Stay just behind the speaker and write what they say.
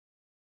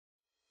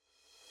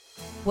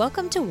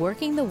Welcome to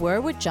Working the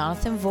Word with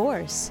Jonathan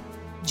Vorse.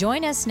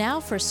 Join us now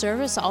for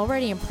service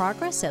already in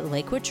progress at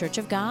Lakewood Church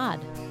of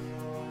God.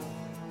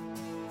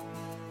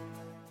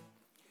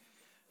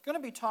 Going to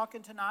be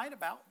talking tonight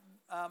about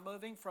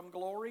moving from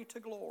glory to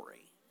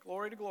glory.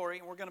 Glory to glory.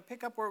 And we're going to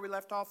pick up where we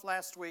left off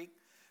last week.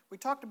 We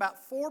talked about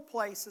 4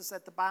 places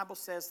that the Bible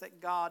says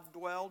that God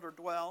dwelled or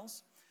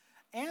dwells.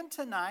 And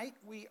tonight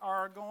we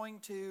are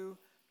going to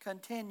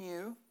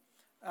continue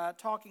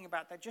talking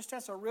about that. Just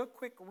as a real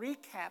quick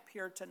recap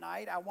here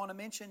tonight, I want to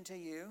mention to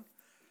you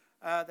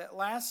that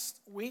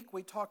last week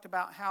we talked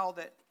about how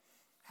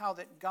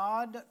that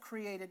God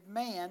created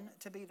man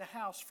to be the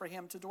house for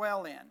him to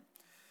dwell in.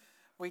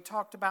 We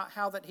talked about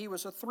how that he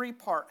was a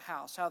 3-part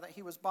house, how that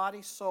he was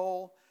body,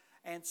 soul,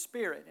 and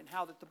spirit, and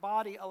how that the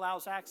body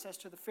allows access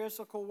to the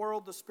physical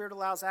world, the spirit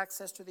allows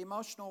access to the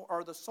emotional,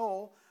 or the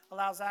soul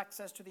allows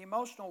access to the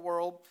emotional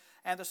world,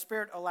 and the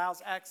spirit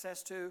allows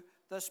access to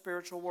the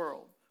spiritual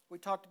world. We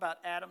talked about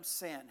Adam's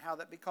sin, how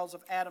that because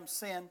of Adam's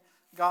sin,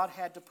 God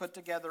had to put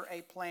together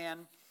a plan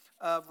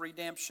of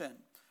redemption.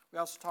 We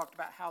also talked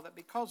about how that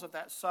because of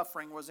that,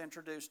 suffering was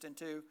introduced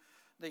into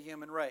the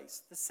human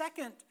race. The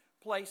second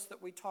place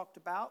that we talked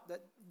about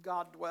that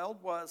God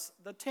dwelled was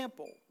the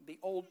temple, the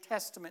Old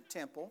Testament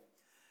temple,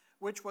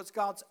 which was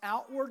God's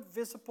outward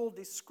visible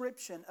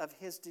description of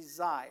his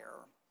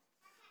desire.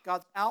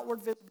 God's outward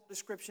visible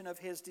description of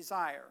his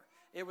desire.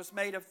 It was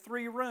made of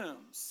 3 rooms,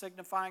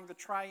 signifying the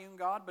triune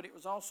God, but it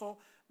was also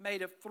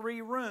made of 3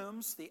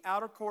 rooms, the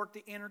outer court,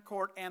 the inner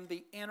court, and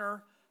the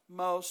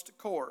innermost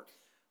court.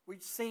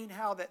 We've seen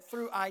how that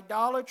through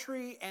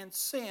idolatry and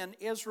sin,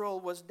 Israel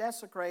was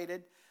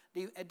desecrated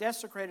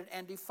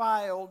and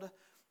defiled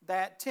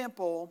that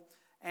temple,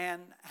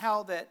 and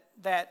how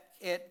that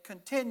it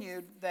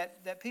continued,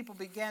 that people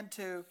began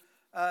to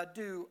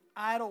do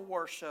idol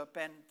worship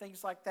and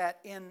things like that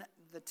in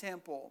the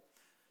temple.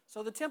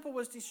 So the temple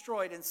was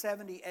destroyed in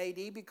 70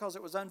 AD because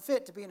it was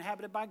unfit to be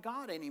inhabited by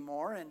God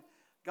anymore, and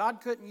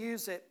God couldn't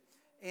use it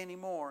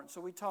anymore. And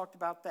so we talked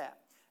about that.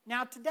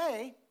 Now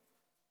today,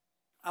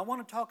 I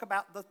want to talk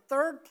about the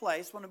third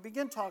place. I want to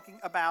begin talking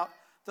about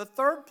the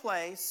third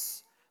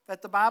place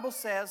that the Bible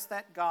says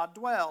that God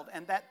dwelled.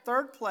 And that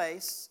third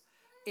place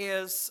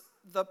is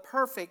the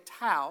perfect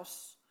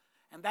house.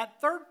 And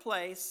that third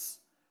place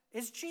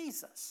is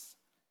Jesus.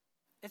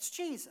 It's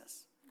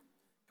Jesus.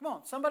 Come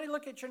on, somebody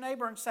look at your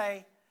neighbor and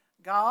say,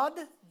 God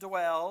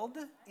dwelled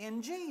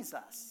in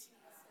Jesus.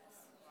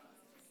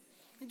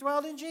 He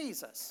dwelled in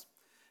Jesus.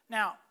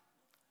 Now,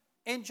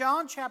 in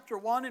John chapter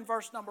 1 and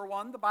verse number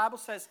 1, the Bible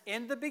says,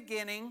 in the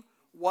beginning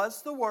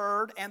was the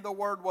Word, and the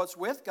Word was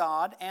with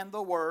God, and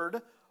the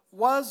Word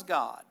was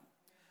God.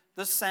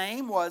 The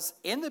same was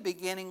in the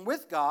beginning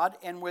with God,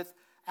 and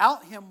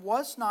without him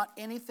was not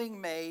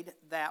anything made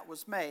that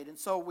was made. And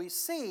so we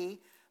see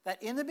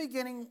that in the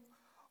beginning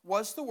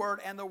was the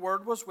Word, and the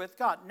Word was with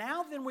God.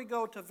 Now then we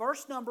go to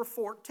verse number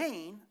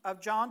 14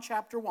 of John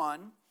chapter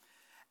 1,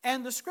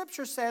 and the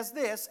Scripture says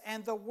this,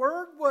 and the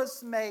Word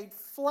was made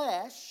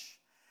flesh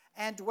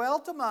and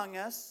dwelt among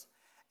us,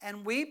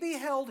 and we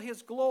beheld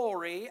his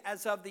glory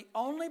as of the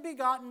only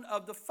begotten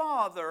of the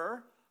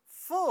Father,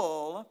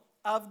 full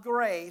of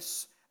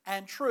grace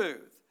and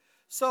truth.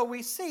 So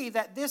we see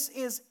that this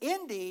is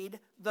indeed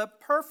the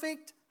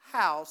perfect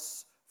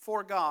house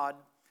for God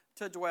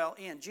to dwell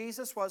in.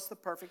 Jesus was the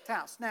perfect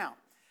house. Now,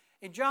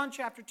 in John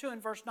chapter 2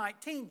 and verse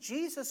 19,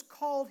 Jesus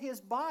called his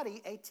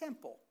body a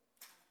temple.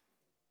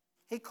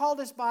 He called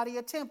his body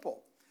a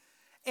temple.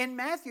 In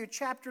Matthew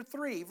chapter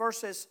 3,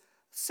 verses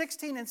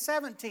 16 and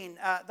 17,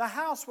 the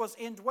house was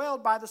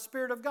indwelled by the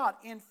Spirit of God.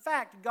 In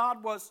fact,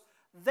 God was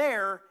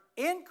there,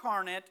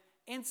 incarnate,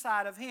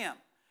 inside of him.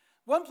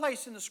 One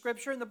place in the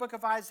Scripture, in the book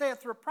of Isaiah,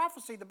 through a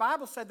prophecy, the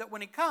Bible said that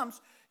when he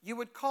comes, you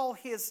would call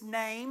his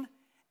name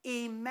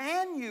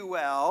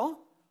Emmanuel,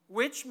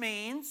 which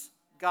means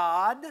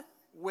God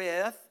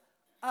with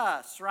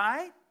us,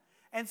 right?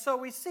 And so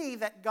we see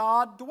that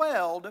God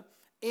dwelled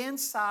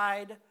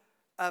inside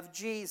of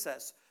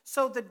Jesus.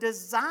 So the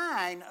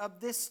design of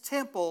this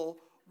temple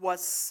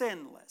was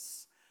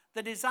sinless.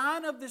 The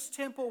design of this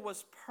temple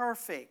was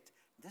perfect.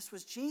 This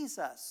was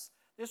Jesus.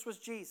 This was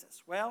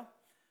Jesus. Well,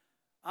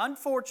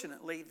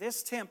 unfortunately,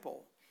 this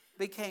temple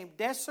became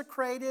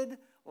desecrated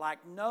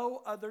like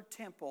no other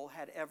temple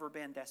had ever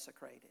been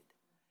desecrated.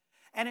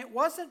 And it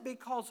wasn't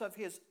because of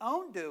his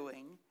own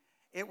doing,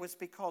 it was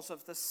because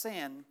of the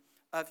sin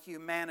of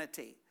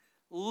humanity.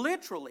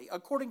 Literally,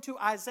 according to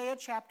Isaiah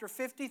chapter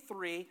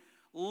 53,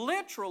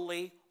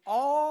 literally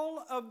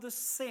all of the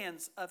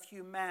sins of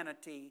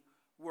humanity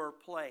were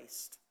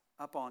placed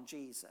upon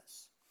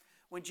Jesus.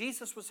 When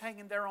Jesus was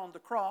hanging there on the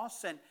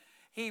cross and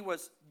he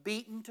was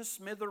beaten to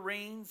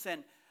smithereens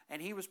and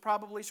he was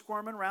probably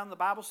squirming around. The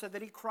Bible said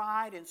that he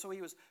cried, and so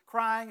he was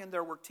crying, and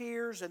there were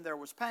tears, and there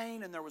was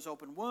pain, and there was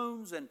open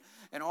wounds, and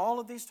all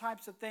of these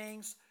types of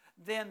things.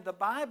 Then the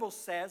Bible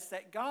says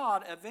that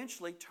God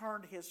eventually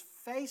turned his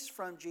face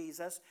from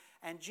Jesus,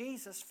 and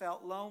Jesus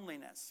felt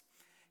loneliness.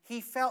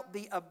 He felt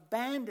the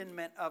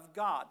abandonment of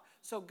God.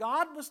 So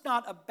God was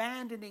not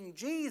abandoning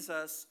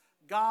Jesus,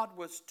 God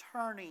was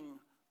turning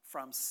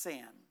from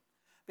sin.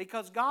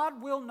 Because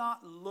God will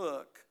not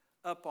look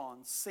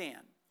upon sin.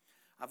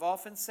 I've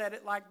often said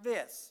it like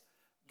this: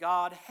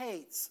 God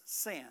hates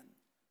sin,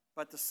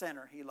 but the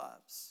sinner He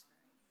loves.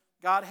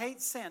 God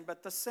hates sin,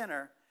 but the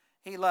sinner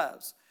He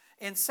loves.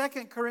 In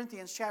 2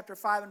 Corinthians chapter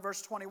 5 and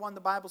verse 21,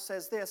 the Bible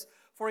says this: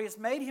 For He has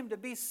made Him to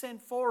be sin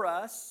for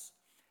us,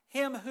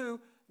 Him who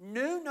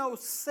knew no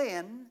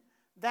sin,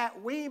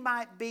 that we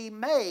might be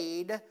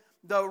made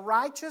the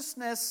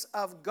righteousness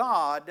of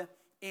God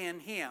in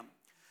Him.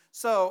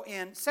 So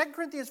in 2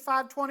 Corinthians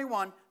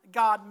 5:21,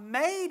 God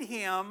made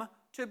Him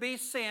to be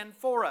sin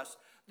for us.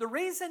 The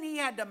reason He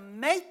had to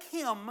make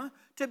Him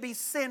to be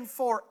sin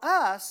for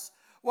us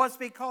was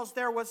because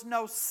there was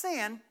no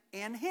sin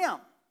in Him.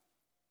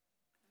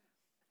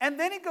 And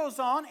then He goes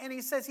on and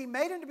He says He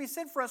made Him to be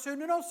sin for us who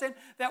knew no sin,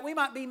 that we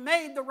might be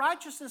made the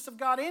righteousness of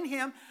God in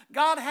Him.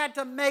 God had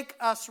to make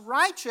us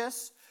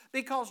righteous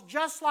because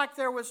just like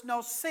there was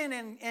no sin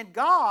in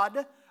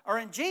God or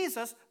in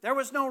Jesus, there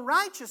was no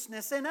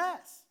righteousness in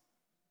us.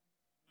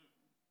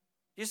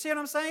 You see what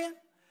I'm saying?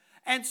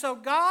 And so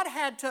God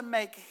had to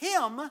make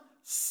Him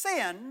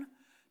sin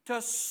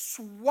to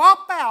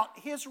swap out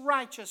His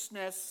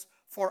righteousness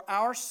for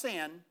our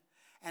sin.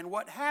 And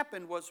what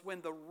happened was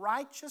when the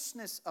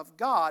righteousness of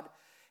God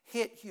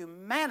hit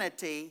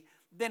humanity,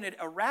 then it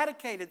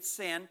eradicated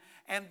sin,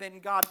 and then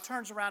God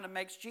turns around and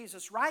makes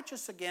Jesus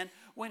righteous again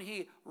when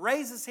He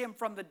raises Him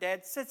from the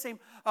dead, sits Him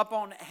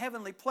upon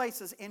heavenly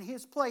places, in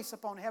His place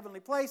upon heavenly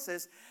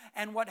places.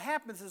 And what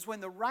happens is when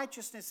the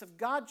righteousness of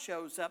God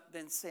shows up,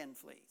 then sin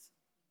flees.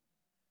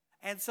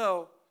 And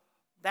so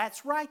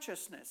that's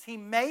righteousness. He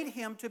made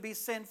Him to be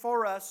sin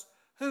for us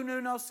who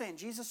knew no sin.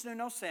 Jesus knew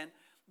no sin,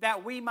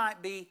 that we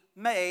might be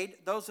made,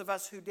 those of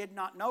us who did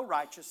not know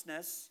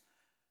righteousness,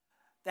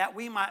 that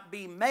we might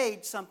be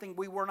made something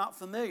we were not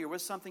familiar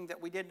with, something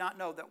that we did not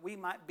know, that we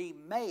might be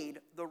made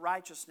the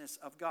righteousness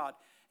of God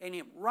in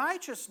Him.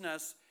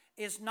 Righteousness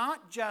is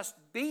not just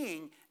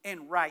being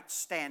in right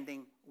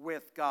standing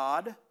with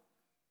God.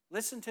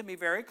 Listen to me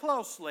very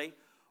closely.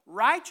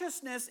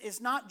 Righteousness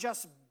is not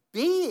just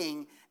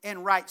being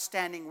in right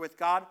standing with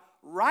God.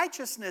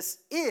 Righteousness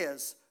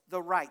is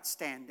the right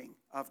standing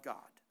of God.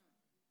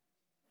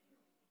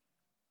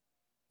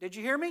 Did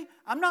you hear me?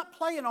 I'm not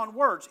playing on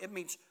words. It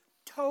means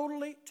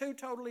two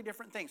totally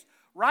different things.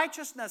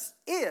 Righteousness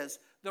is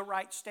the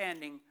right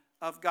standing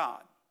of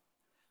God.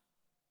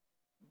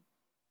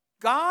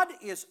 God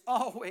is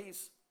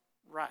always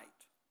right.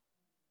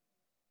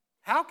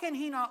 How can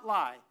He not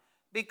lie?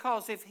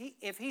 Because if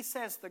he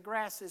says the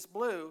grass is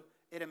blue,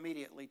 it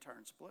immediately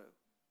turns blue.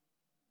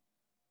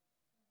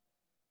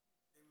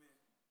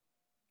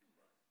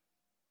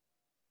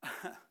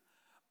 Amen.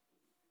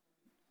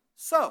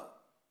 So,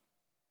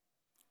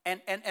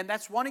 and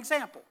that's one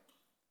example.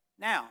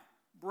 Now,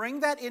 bring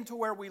that into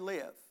where we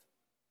live.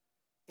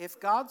 If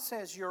God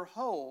says you're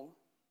whole,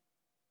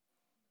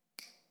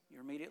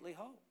 you're immediately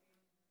whole.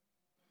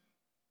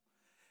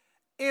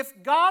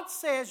 If God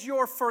says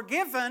you're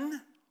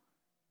forgiven,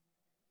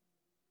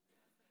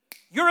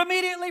 you're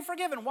immediately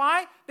forgiven.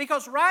 Why?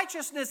 Because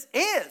righteousness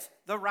is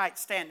the right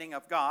standing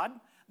of God.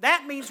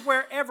 That means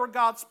wherever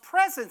God's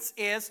presence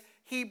is,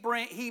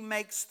 He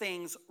makes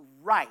things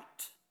right.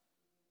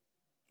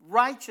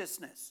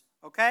 Righteousness.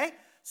 Okay?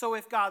 So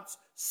if God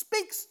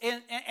speaks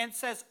and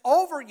says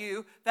over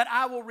you that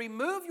I will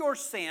remove your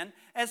sin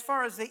as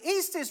far as the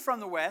east is from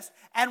the west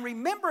and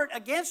remember it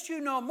against you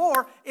no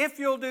more if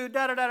you'll do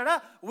da-da-da-da-da,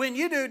 when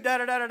you do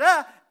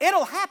da-da-da-da-da,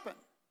 it'll happen.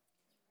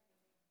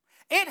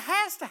 It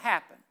has to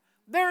happen.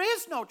 There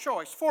is no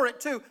choice for it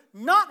to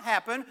not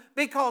happen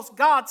because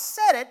God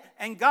said it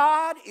and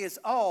God is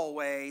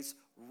always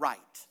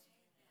right.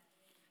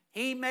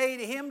 He made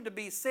Him to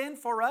be sin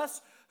for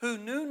us who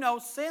knew no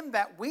sin,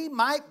 that we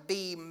might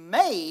be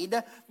made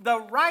the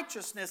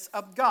righteousness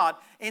of God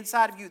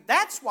inside of you.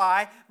 That's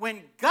why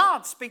when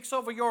God speaks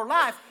over your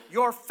life,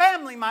 your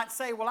family might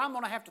say, well, I'm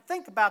going to have to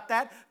think about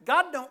that.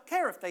 God don't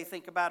care if they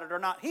think about it or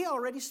not. He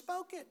already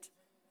spoke it.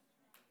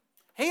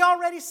 He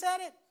already said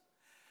it.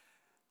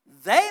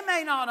 They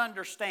may not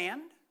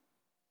understand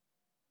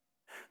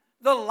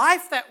the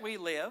life that we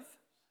live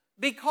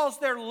because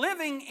they're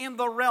living in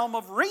the realm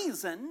of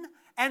reason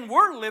and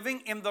we're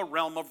living in the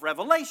realm of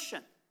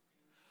revelation.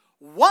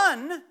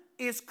 One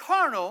is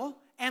carnal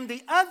and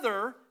the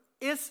other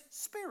is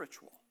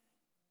spiritual.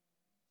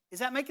 Is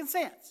that making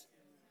sense?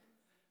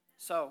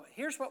 So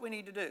here's what we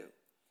need to do.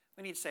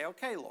 We need to say,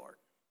 okay, Lord,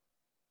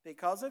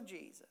 because of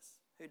Jesus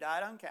who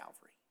died on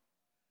Calvary,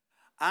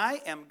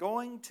 I am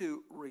going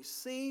to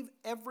receive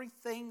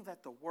everything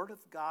that the Word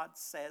of God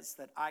says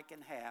that I can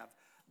have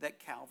that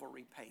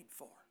Calvary paid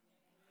for.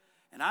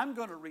 And I'm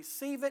going to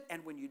receive it,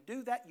 and when you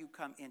do that, you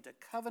come into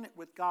covenant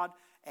with God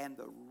and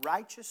the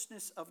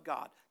righteousness of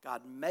God.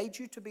 God made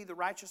you to be the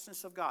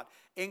righteousness of God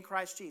in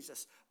Christ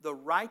Jesus. The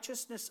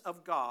righteousness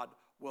of God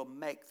will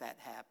make that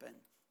happen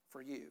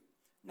for you.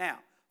 Now,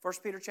 1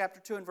 Peter chapter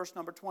 2 and verse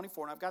number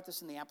 24, and I've got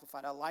this in the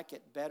Amplified. I like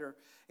it better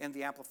in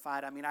the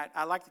Amplified. I mean,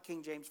 I like the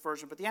King James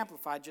Version, but the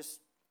Amplified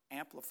just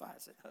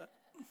amplifies it.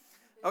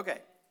 Okay.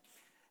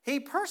 He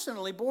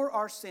personally bore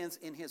our sins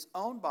in his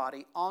own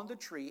body on the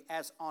tree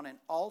as on an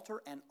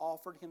altar and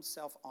offered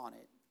himself on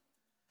it,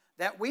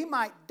 that we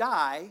might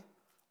die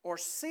or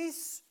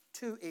cease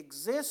to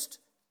exist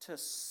to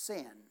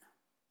sin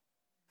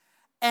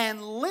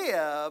and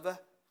live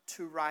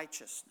to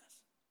righteousness.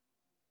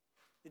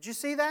 Did you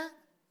see that?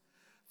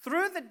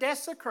 Through the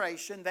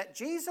desecration that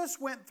Jesus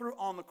went through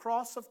on the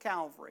cross of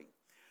Calvary,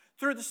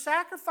 through the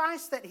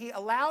sacrifice that he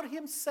allowed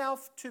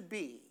himself to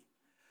be,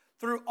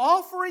 through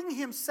offering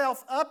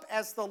himself up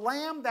as the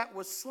lamb that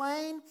was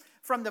slain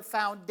from the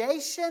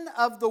foundation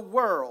of the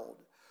world,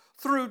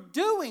 through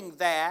doing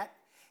that,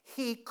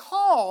 he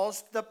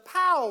caused the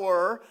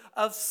power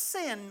of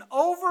sin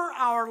over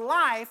our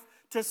life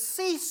to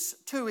cease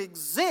to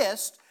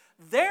exist.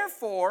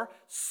 Therefore,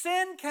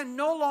 sin can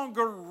no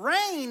longer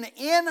reign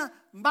in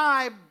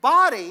my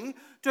body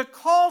to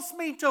cause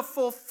me to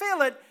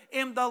fulfill it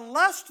in the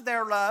lust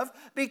thereof,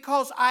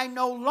 because I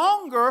no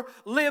longer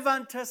live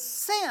unto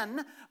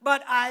sin,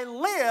 but I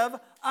live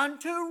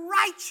unto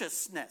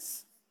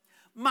righteousness.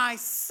 My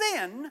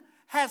sin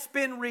has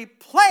been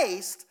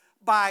replaced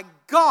by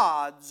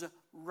God's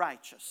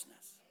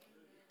righteousness.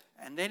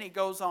 And then he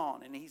goes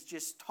on and he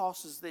just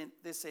tosses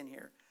this in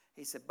here.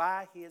 He said,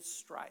 by his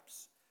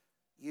stripes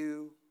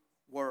you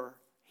were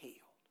healed.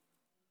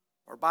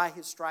 Or by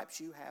his stripes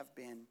you have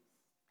been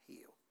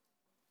healed.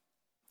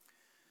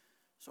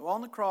 So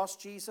on the cross,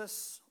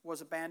 Jesus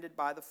was abandoned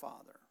by the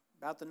Father.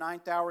 About the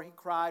 9th hour, he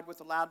cried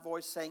with a loud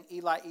voice, saying,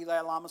 Eli,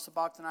 Eli, lama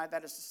sabachthani,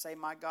 that is to say,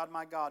 my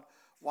God,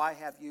 why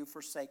have you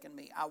forsaken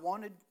me? I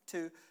wanted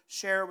to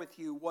share with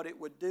you what it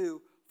would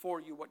do for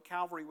you, what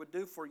Calvary would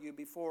do for you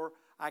before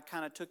I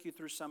kind of took you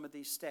through some of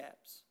these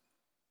steps.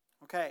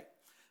 Okay,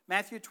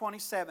 Matthew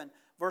 27,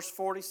 verse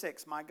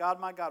 46, my God,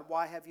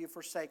 why have you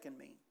forsaken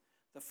me?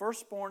 The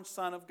firstborn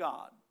Son of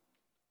God.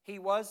 He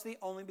was the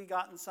only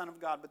begotten Son of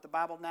God, but the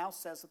Bible now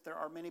says that there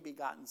are many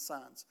begotten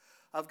sons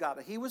of God.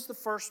 But he was the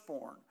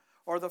firstborn,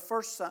 or the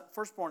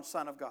firstborn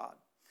Son of God.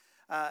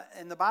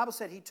 And the Bible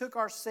said he took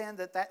our sin,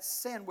 that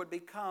sin would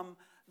become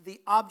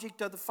the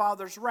object of the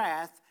Father's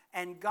wrath,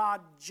 and God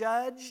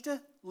judged,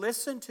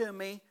 listen to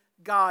me,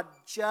 God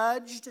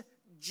judged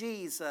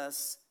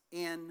Jesus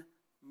in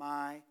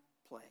my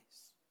place.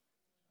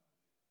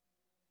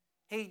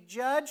 He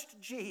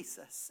judged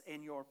Jesus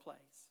in your place.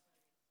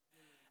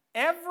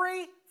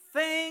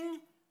 Everything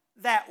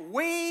that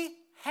we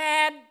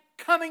had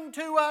coming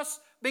to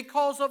us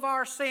because of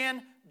our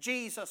sin,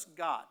 Jesus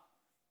got.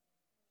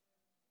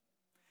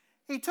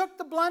 He took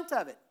the blunt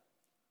of it.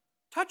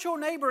 Touch your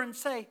neighbor and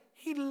say,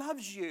 he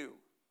loves you.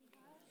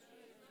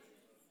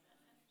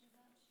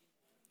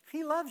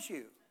 He loves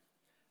you.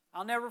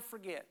 I'll never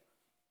forget.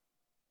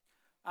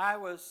 I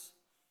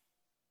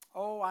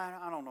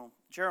don't know,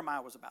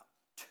 Jeremiah was about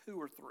 2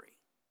 or 3.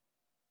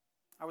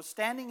 I was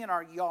standing in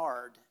our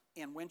yard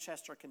in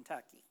Winchester,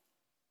 Kentucky.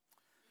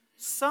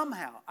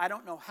 Somehow, I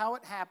don't know how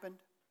it happened.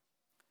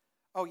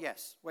 Oh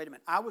yes, wait a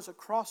minute. I was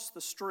across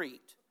the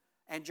street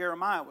and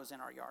Jeremiah was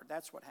in our yard.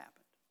 That's what happened.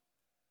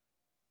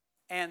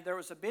 And there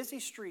was a busy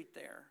street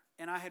there,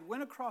 and I had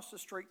went across the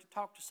street to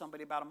talk to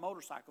somebody about a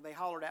motorcycle. They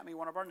hollered at me,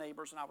 one of our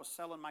neighbors, and I was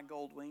selling my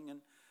Goldwing,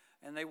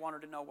 and they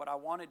wanted to know what I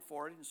wanted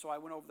for it, and so I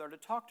went over there to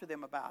talk to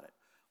them about it.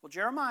 Well,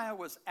 Jeremiah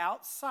was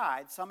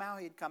outside. Somehow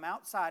he had come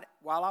outside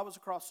while I was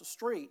across the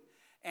street,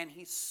 and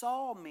he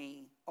saw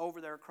me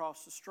over there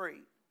across the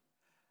street.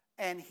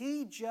 And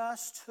he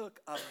just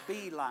took a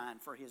beeline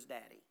for his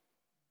daddy.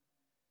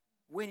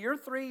 When you're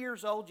 3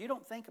 years old, you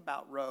don't think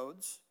about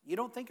roads. You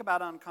don't think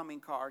about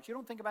oncoming cars. You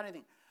don't think about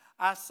anything.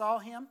 I saw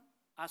him.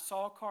 I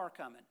saw a car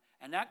coming.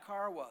 And that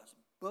car was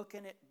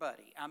booking it,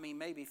 buddy. I mean,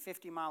 maybe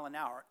 50 miles an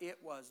hour. It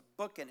was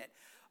booking it.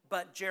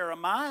 But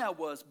Jeremiah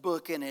was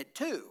booking it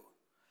too.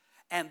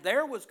 And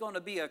there was going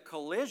to be a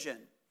collision.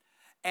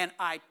 And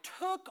I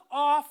took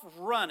off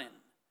running,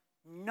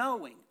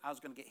 knowing I was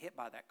going to get hit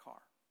by that car.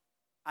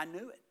 I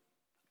knew it.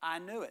 I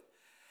knew it.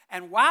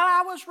 And while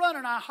I was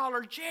running, I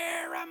hollered,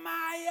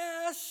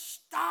 Jeremiah,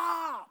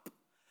 stop.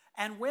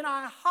 And when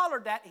I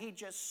hollered that, he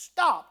just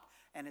stopped.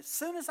 And as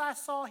soon as I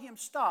saw him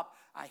stop,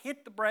 I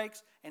hit the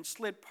brakes and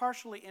slid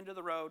partially into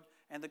the road,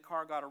 and the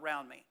car got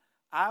around me.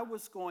 I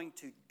was going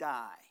to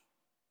die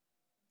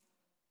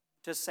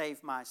to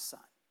save my son.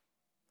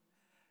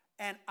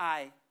 And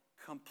I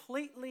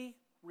completely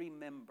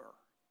remember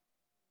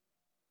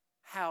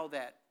how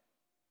that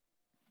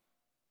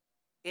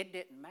it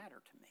didn't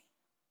matter to me.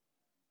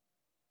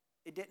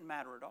 It didn't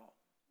matter at all.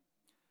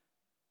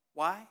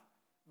 Why?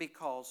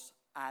 Because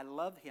I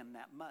love him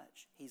that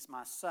much. He's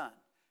my son.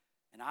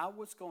 And I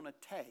was going to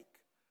take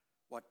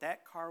what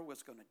that car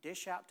was going to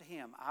dish out to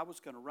him. I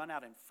was going to run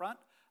out in front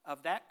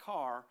of that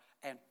car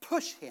and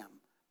push him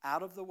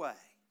out of the way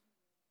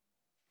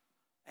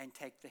and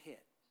take the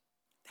hit.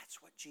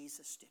 That's what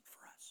Jesus did for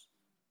us.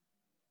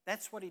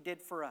 That's what he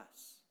did for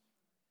us.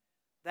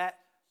 That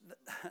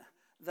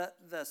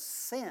the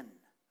sin,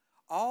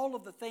 all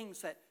of the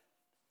things that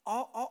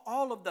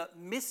all of the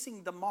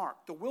missing the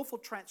mark, the willful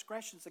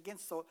transgressions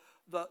against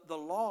the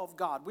law of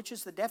God, which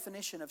is the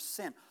definition of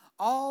sin,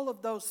 all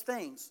of those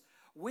things,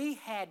 we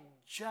had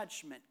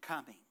judgment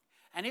coming.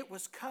 And it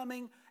was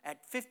coming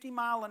at 50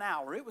 miles an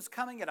hour. It was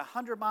coming at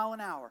 100 miles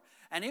an hour.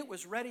 And it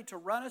was ready to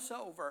run us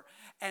over.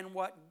 And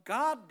what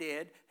God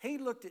did, He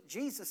looked at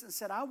Jesus and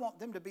said, I want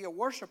them to be a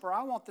worshiper.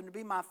 I want them to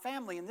be my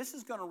family. And this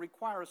is going to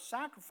require a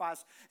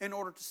sacrifice in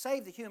order to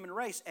save the human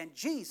race. And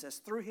Jesus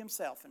threw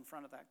Himself in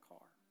front of that car.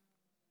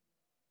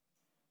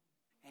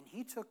 And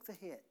He took the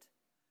hit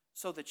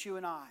so that you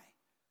and I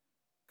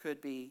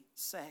could be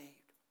saved.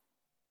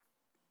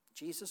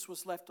 Jesus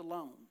was left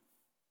alone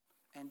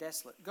and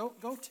desolate.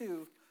 Go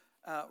to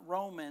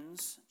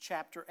Romans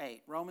chapter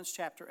 8. Romans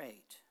chapter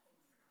 8.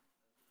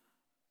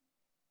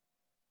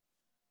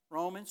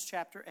 Romans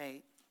chapter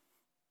 8.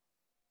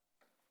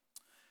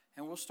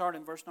 And we'll start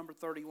in verse number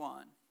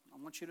 31.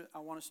 I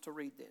want us to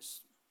read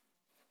this.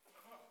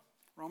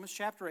 Romans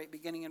chapter 8,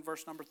 beginning in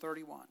verse number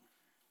 31.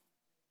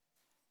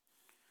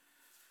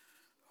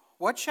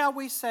 What shall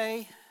we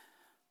say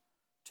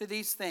to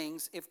these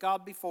things? If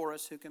God be for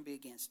us, who can be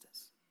against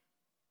us?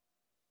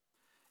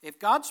 If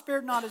God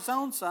spared not His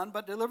own Son,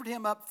 but delivered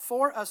Him up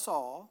for us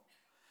all,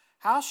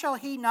 how shall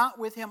He not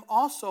with Him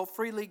also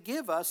freely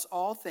give us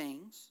all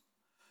things?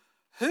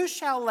 Who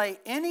shall lay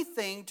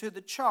anything to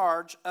the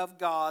charge of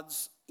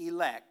God's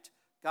elect?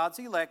 God's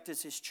elect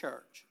is His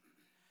church.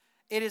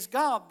 It is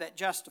God that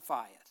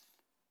justifieth.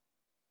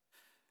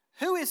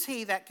 Who is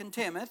he that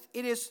condemneth?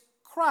 It is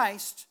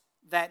Christ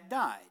that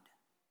died.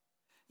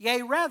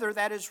 Yea, rather,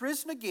 that is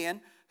risen again,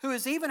 who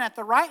is even at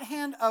the right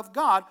hand of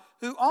God,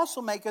 who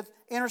also maketh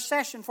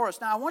intercession for us.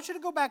 Now, I want you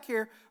to go back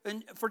here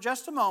for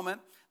just a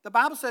moment. The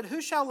Bible said,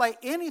 who shall lay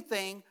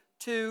anything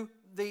to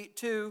the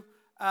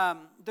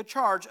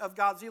charge of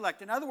God's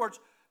elect? In other words,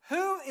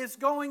 who is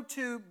going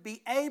to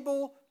be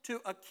able to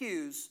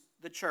accuse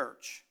the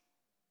church?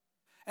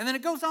 And then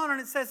it goes on and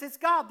it says, it's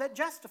God that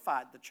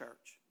justified the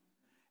church.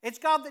 It's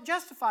God that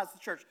justifies the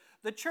church.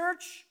 The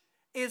church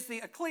is the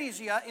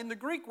ecclesia. In the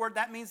Greek word,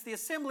 that means the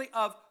assembly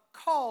of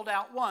called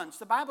out ones.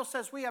 The Bible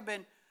says we have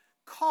been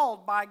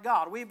called by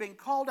God. We've been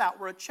called out.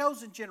 We're a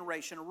chosen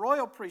generation, a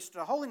royal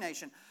priesthood, a holy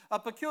nation, a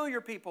peculiar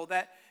people,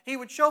 that He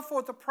would show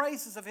forth the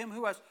praises of Him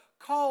who has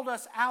called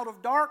us out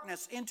of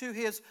darkness into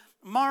His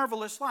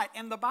marvelous light.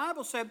 And the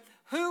Bible said,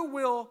 who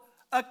will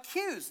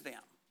accuse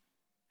them?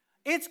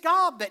 It's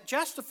God that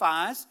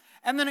justifies.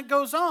 And then it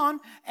goes on,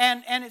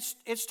 and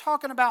it's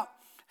talking about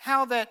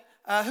how that,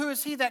 who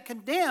is he that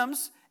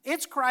condemns?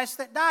 It's Christ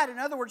that died. In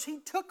other words, He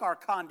took our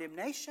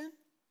condemnation.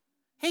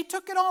 He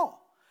took it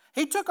all.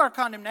 He took our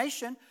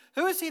condemnation.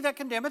 Who is he that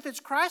condemneth? It's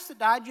Christ that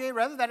died, yea,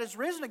 rather, that is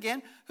risen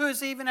again, who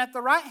is even at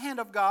the right hand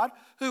of God,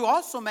 who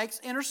also makes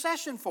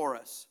intercession for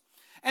us.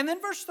 And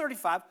then verse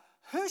 35,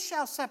 who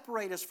shall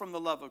separate us from the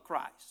love of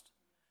Christ?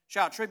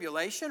 Shall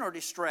tribulation or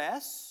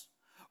distress,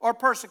 or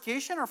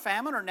persecution, or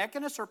famine, or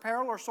nakedness, or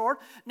peril, or sword?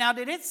 Now,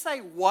 did it say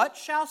what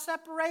shall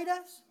separate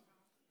us?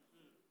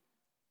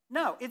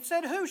 No, it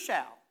said who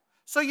shall.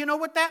 So you know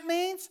what that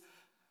means?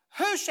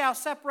 Who shall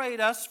separate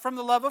us from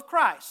the love of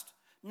Christ?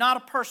 Not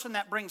a person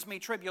that brings me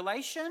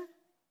tribulation.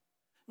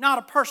 Not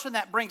a person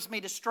that brings me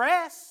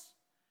distress.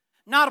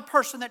 Not a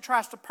person that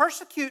tries to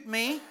persecute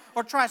me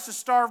or tries to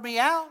starve me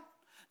out.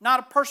 Not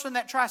a person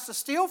that tries to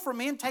steal from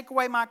me and take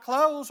away my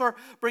clothes or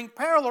bring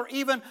peril or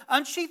even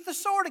unsheath the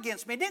sword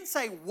against me. It didn't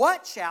say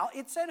what shall,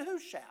 it said who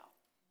shall.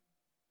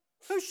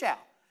 Who shall?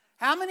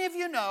 How many of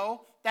you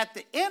know that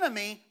the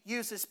enemy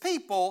uses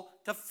people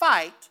to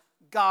fight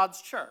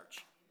God's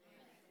church?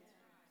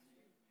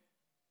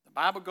 The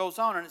Bible goes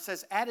on and it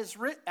says,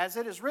 as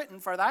it is written,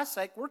 for thy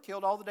sake we're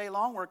killed all the day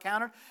long, we're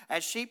counted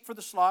as sheep for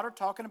the slaughter,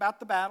 talking about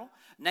the battle.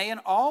 Nay, in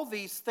all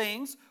these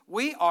things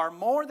we are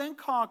more than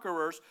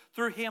conquerors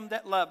through Him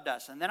that loved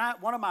us. And then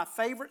one of my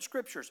favorite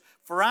scriptures,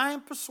 for I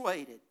am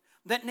persuaded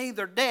that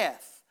neither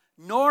death,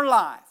 nor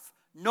life,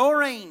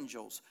 nor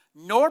angels,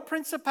 nor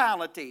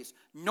principalities,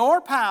 nor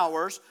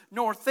powers,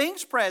 nor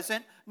things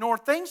present, nor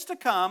things to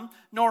come,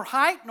 nor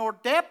height, nor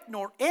depth,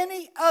 nor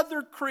any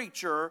other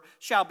creature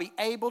shall be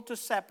able to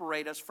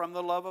separate us from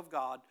the love of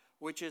God,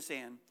 which is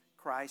in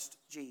Christ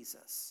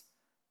Jesus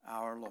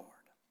our Lord.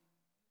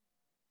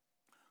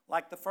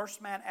 Like the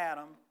first man,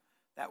 Adam,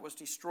 that was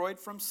destroyed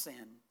from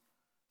sin,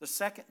 the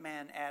second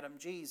man, Adam,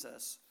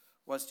 Jesus,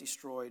 was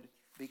destroyed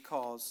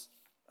because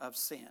of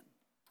sin.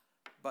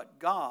 But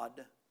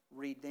God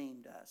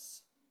redeemed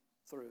us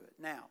through it.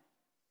 Now,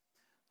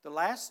 the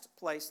last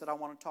place that I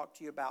want to talk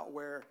to you about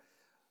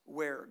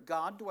where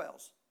God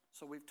dwells.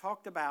 So we've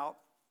talked about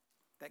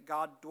that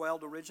God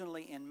dwelled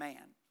originally in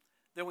man.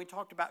 Then we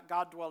talked about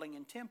God dwelling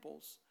in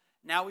temples.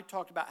 Now we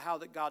talked about how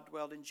that God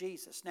dwelled in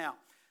Jesus. Now,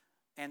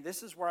 and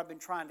this is where I've been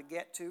trying to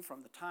get to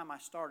from the time I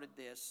started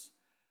this.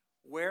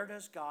 Where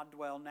does God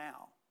dwell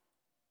now?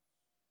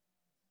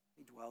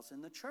 He dwells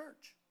in the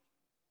church.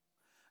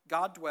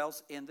 God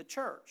dwells in the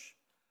church.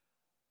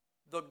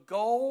 The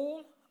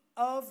goal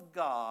of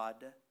God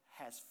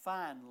has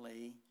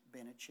finally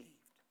been achieved.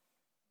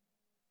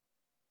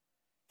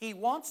 He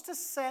wants to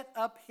set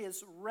up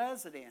his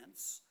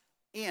residence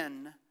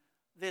in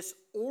this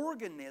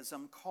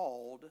organism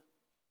called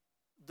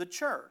the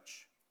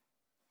church.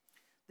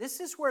 This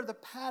is where the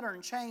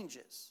pattern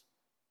changes.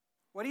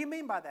 What do you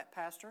mean by that,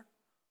 Pastor?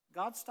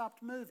 God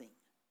stopped moving.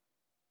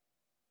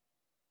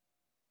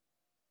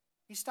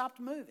 He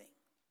stopped moving.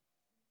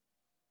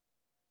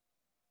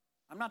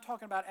 I'm not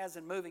talking about as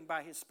in moving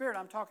by His Spirit.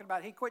 I'm talking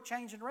about He quit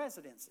changing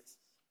residences.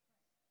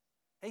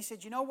 He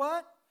said, you know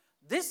what?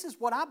 This is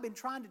what I've been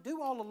trying to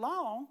do all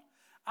along.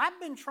 I've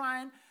been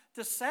trying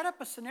to set up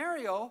a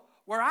scenario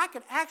where I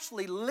could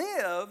actually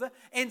live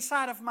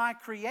inside of my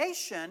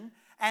creation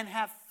and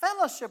have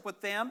fellowship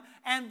with them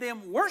and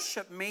them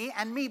worship me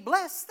and me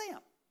bless them.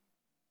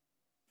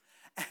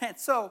 And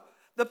so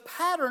the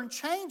pattern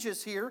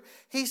changes here.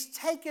 He's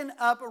taken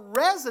up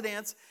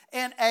residence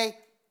in a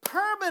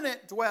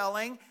permanent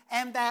dwelling,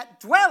 and that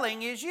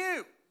dwelling is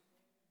you.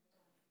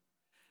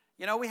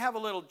 You know, we have a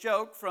little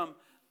joke from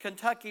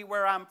Kentucky,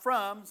 where I'm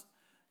from.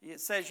 It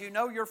says, you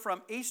know you're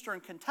from Eastern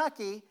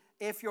Kentucky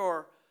if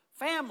your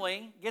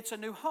family gets a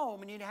new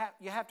home and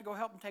you have to go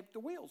help them take the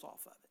wheels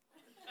off of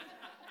it.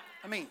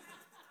 I mean,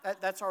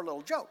 that's our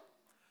little joke.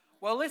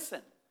 Well,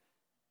 listen,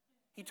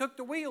 he took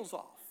the wheels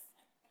off.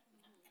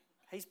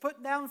 He's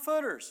putting down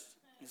footers.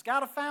 He's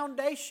got a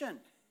foundation.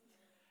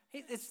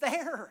 It's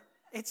there.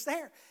 It's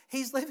there.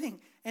 He's living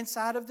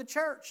inside of the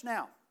church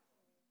now.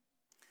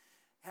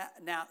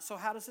 So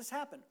how does this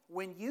happen?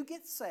 When you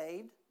get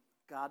saved,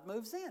 God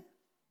moves in.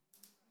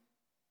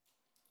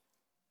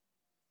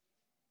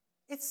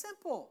 It's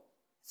simple.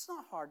 It's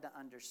not hard to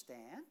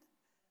understand.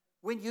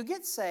 When you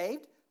get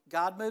saved,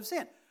 God moves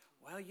in.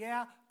 Well,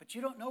 yeah, but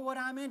you don't know what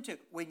I'm into.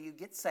 When you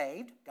get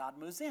saved, God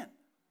moves in.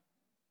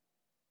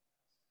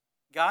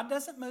 God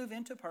doesn't move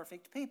into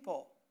perfect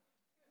people.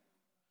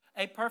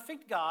 A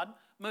perfect God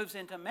moves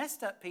into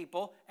messed up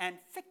people and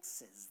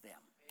fixes them.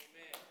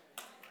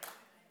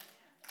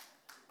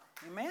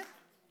 Amen? Amen?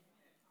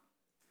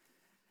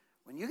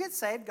 When you get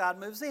saved, God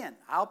moves in.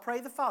 I'll pray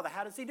the Father.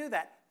 How does He do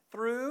that?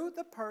 Through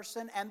the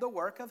person and the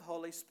work of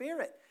Holy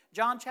Spirit.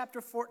 John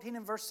chapter 14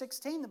 and verse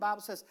 16, the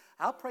Bible says,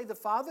 I'll pray the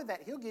Father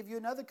that He'll give you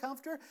another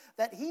comforter,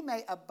 that He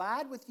may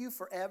abide with you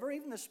forever,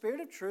 even the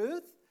Spirit of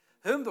truth,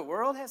 whom the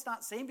world has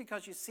not seen,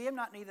 because you see Him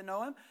not, neither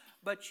know Him,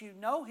 but you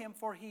know Him,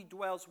 for He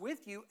dwells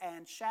with you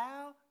and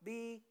shall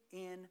be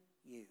in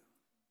you.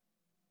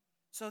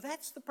 So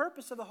that's the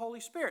purpose of the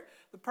Holy Spirit.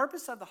 The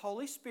purpose of the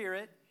Holy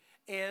Spirit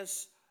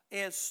is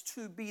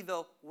to be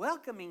the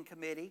welcoming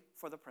committee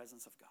for the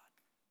presence of God.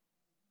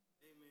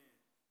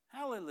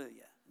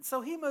 Hallelujah. And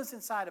so He moves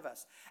inside of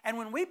us. And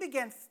when we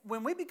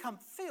become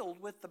filled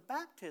with the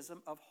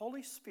baptism of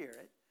Holy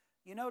Spirit,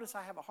 you notice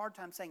I have a hard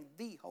time saying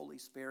the Holy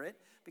Spirit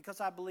because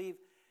I believe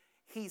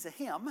He's a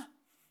Him.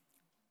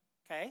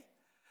 Okay?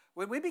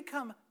 When we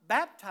become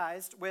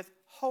baptized with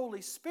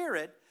Holy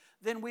Spirit,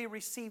 then we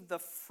receive the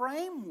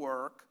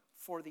framework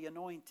for the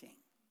anointing.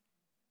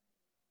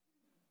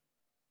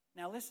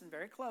 Now listen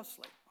very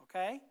closely,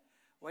 okay?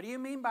 What do you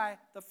mean by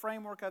the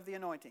framework of the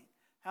anointing?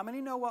 How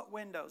many know what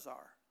windows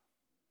are?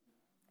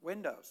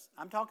 Windows.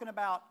 I'm talking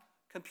about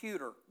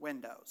computer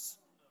windows.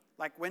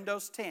 Like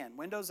Windows 10,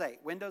 Windows 8,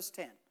 Windows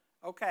 10.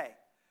 Okay.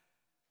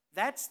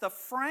 That's the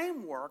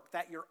framework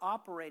that your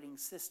operating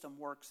system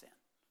works in.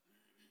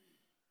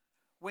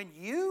 When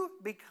you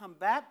become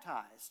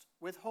baptized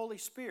with Holy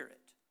Spirit,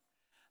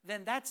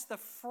 then that's the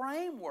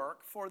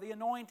framework for the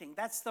anointing.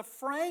 That's the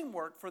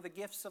framework for the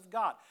gifts of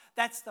God.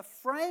 That's the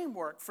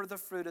framework for the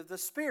fruit of the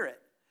Spirit.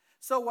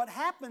 So what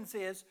happens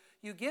is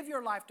you give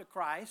your life to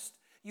Christ.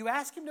 You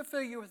ask Him to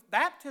fill you with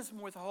baptism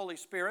with the Holy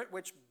Spirit,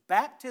 which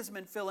baptism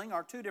and filling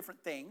are two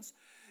different things.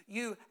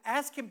 You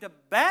ask Him to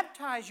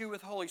baptize you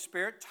with Holy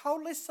Spirit,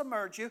 totally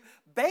submerge you,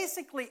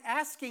 basically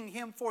asking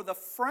Him for the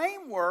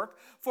framework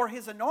for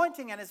His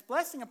anointing and His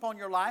blessing upon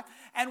your life.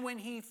 And when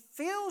He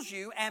fills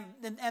you and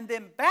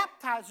then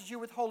baptizes you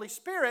with Holy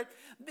Spirit,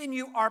 then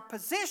you are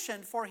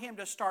positioned for Him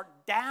to start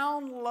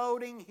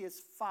downloading His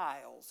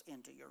files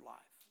into your life.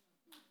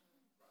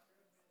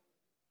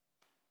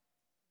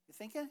 You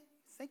thinking?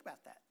 Think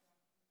about that.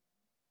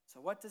 So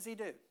what does He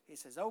do? He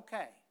says,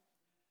 okay,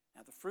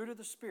 now the fruit of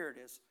the Spirit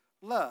is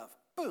love,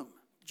 boom,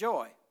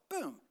 joy,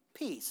 boom,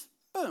 peace,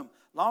 boom,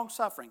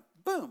 long-suffering,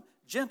 boom,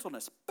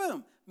 gentleness,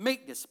 boom,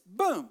 meekness,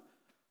 boom,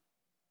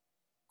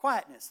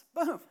 quietness,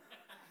 boom,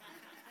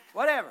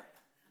 whatever.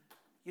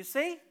 You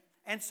see?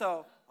 And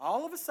so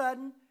all of a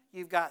sudden,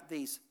 you've got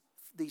these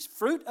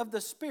fruit of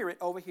the Spirit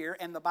over here,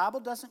 and the Bible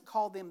doesn't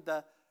call them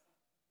the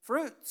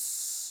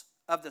fruits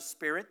of the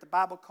Spirit. The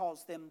Bible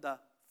calls them the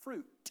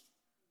fruit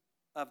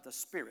of the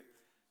Spirit.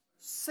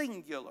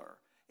 Singular.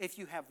 If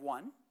you have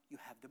one, you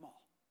have them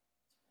all.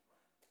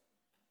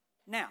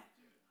 Now,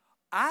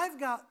 I've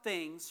got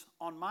things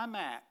on my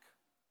Mac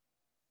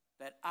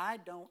that I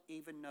don't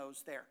even know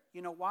is there.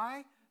 You know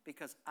why?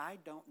 Because I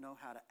don't know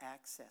how to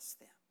access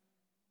them.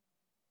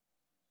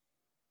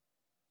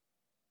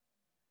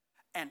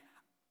 And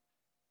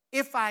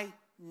if I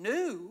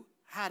knew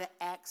how to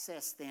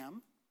access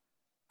them,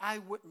 I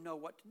wouldn't know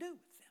what to do with them.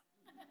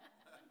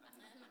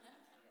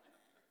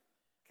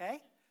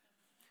 Okay?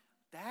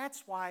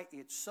 That's why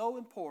it's so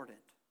important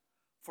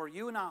for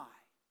you and I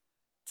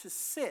to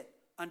sit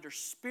under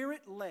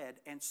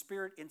Spirit-led and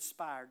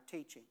Spirit-inspired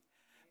teaching.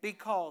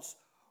 Because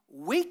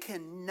we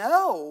can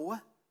know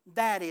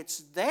that it's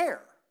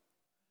there.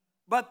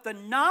 But the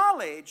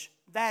knowledge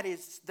that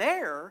is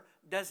there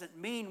doesn't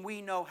mean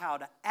we know how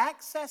to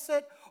access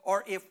it,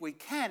 or if we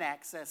can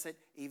access it,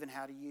 even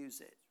how to use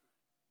it.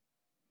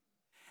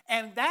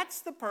 And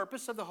that's the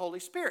purpose of the Holy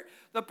Spirit.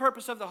 The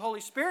purpose of the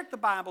Holy Spirit, the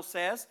Bible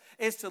says,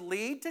 is to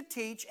lead, to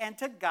teach, and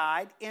to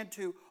guide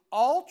into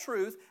all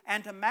truth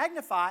and to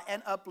magnify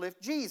and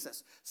uplift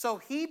Jesus. So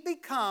He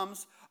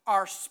becomes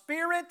our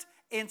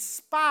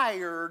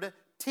Spirit-inspired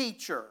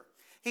teacher.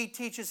 He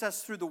teaches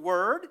us through the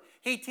Word.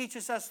 He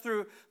teaches us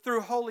through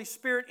Holy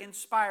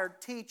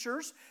Spirit-inspired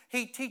teachers.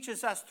 He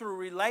teaches us through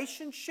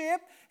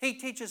relationship. He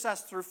teaches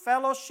us through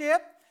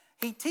fellowship.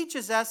 He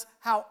teaches us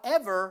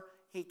however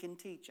He can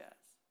teach us.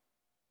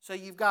 So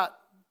you've got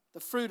the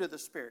fruit of the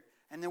Spirit.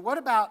 And then what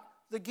about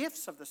the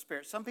gifts of the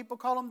Spirit? Some people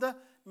call them the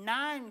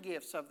 9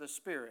 gifts of the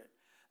Spirit.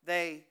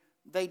 They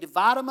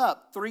divide them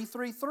up, 3,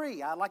 3,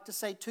 3. I like to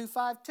say 2,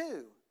 5,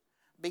 2,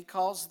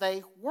 because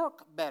they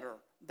work better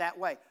that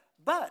way.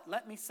 But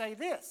let me say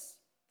this,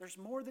 there's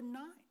more than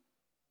 9.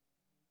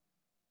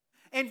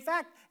 In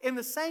fact, in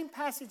the same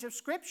passage of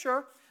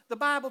Scripture, the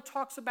Bible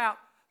talks about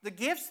the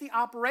gifts, the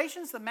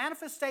operations, the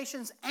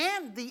manifestations,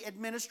 and the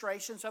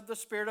administrations of the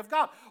Spirit of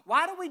God.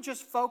 Why do we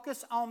just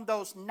focus on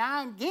those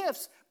 9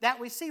 gifts that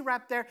we see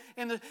right there?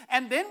 And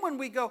then when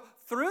we go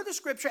through the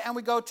Scripture and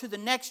we go to the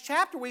next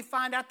chapter, we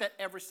find out that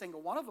every single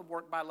one of them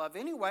work by love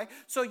anyway.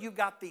 So you've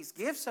got these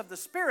gifts of the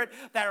Spirit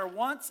that are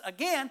once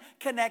again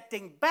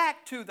connecting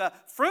back to the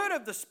fruit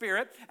of the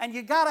Spirit. And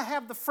you've got to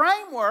have the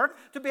framework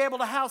to be able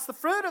to house the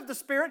fruit of the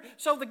Spirit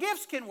so the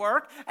gifts can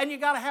work. And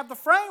you've got to have the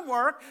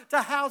framework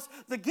to house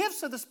the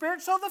gifts of the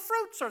Spirit so the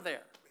fruits are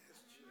there.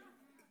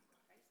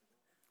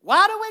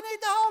 Why do we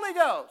need the Holy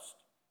Ghost?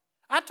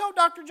 I told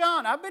Dr.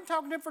 John, I've been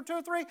talking to him for 2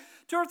 or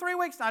 3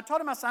 weeks, and I told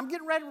him, I said, I'm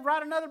getting ready to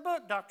write another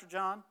book, Dr.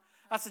 John.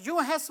 I said, you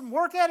want to have some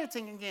work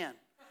editing again?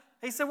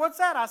 He said, what's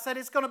that? I said,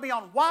 it's going to be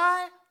on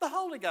why the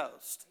Holy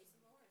Ghost.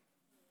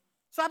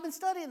 So I've been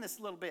studying this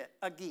a little bit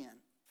again.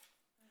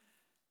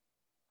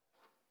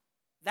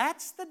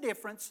 That's the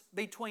difference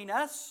between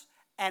us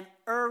and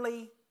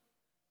early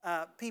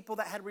people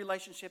that had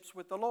relationships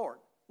with the Lord.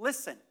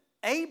 Listen,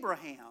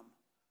 Abraham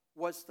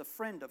was the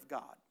friend of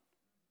God.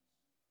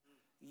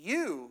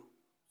 You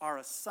are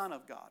a son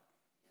of God.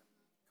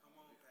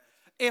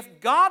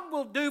 If God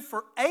will do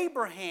for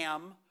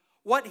Abraham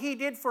what He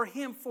did for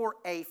him for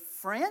a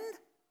friend,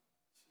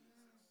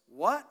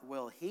 what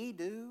will He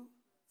do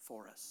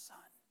for a son?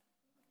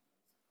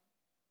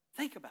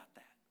 Think about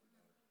that.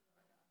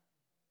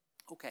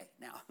 Okay,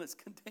 now let's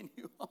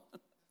continue on.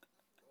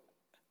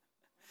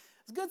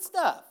 It's good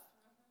stuff.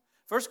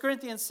 1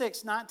 Corinthians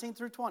 6, 19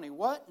 through 20.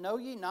 What? Know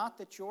ye not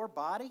that your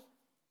body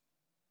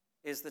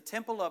is the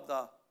temple of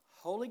the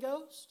Holy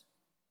Ghost,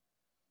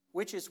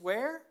 which is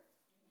where?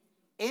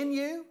 In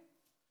you.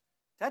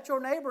 Touch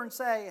your neighbor and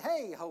say,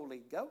 hey,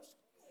 Holy Ghost.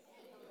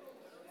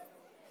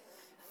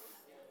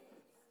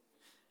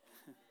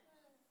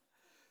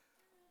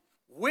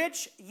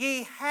 Which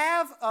ye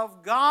have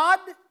of God,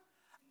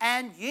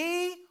 and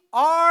ye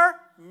are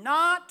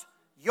not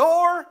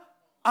your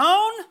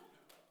own.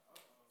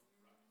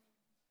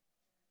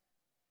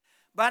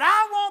 But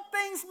I want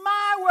things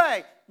my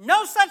way.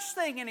 No such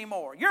thing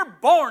anymore. You're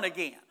born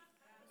again.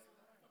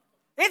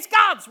 It's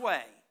God's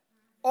way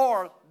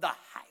or the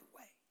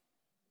highway.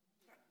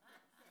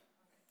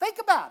 Think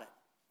about it.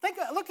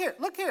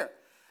 Look here.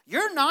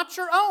 You're not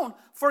your own,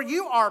 for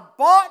you are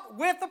bought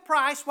with a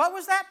price. What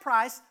was that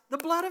price? The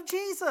blood of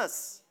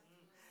Jesus.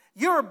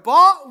 You're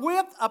bought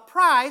with a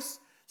price.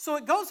 So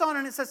it goes on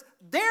and it says,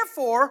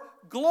 therefore,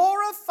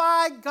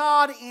 glorify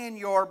God in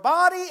your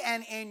body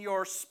and in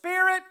your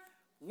spirit,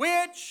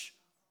 which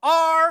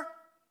are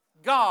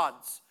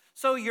God's.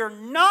 So you're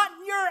not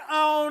your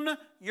own,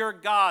 you're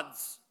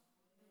God's.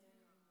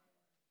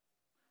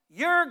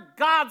 You're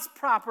God's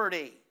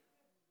property.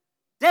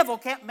 Devil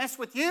can't mess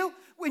with you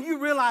when you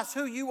realize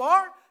who you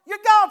are. You're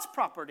God's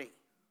property.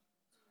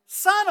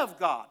 Son of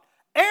God,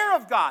 heir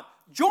of God,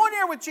 joint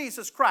heir with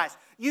Jesus Christ.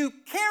 You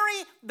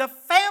carry the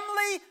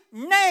family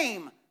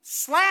name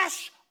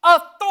 /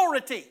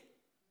 authority.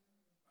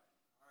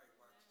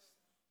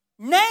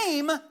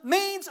 Name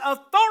means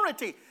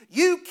authority.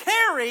 You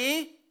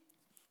carry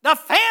the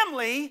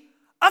family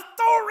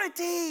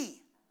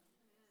authority.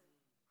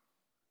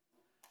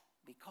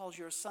 Because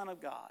you're a son of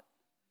God.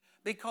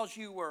 Because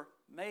you were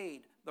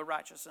made the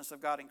righteousness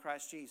of God in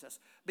Christ Jesus.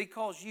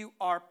 Because you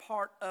are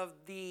part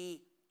of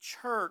the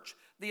church,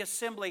 the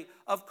assembly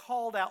of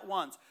called out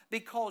ones.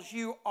 Because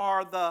you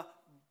are the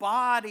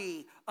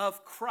body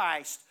of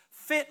Christ,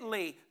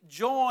 fitly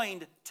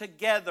joined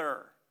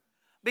together.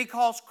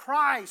 Because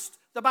Christ,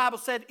 the Bible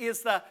said,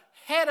 is the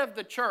head of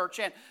the church,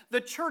 and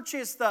the church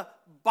is the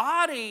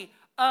body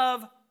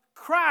of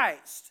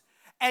Christ.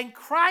 And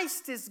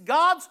Christ is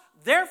God's,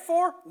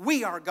 therefore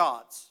we are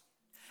God's.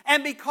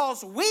 And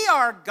because we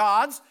are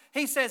God's,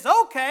 He says,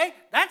 okay,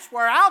 that's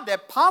where I'll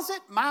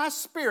deposit my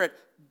Spirit.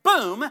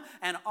 Boom.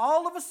 And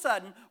all of a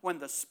sudden, when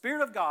the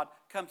Spirit of God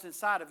comes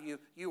inside of you,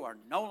 you are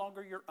no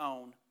longer your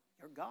own.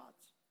 You're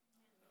God's.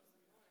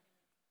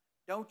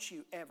 Don't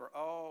you ever,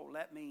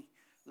 let me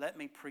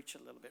preach a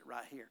little bit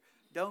right here.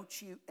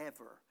 Don't you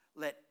ever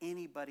let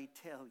anybody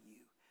tell you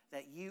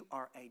that you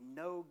are a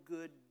no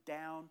good,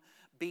 down,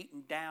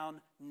 beaten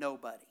down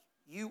nobody.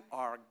 You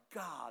are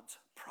God's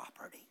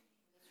property.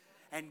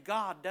 And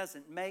God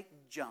doesn't make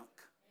junk.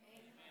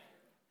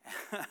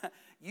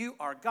 You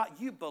are God.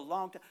 You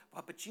belong to,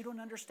 well, but you don't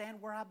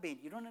understand where I've been.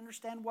 You don't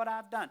understand what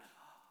I've done.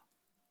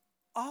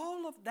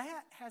 All of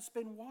that has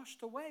been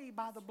washed away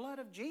by the blood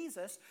of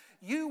Jesus.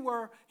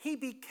 He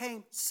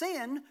became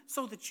sin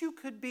so that you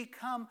could be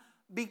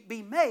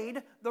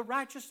made the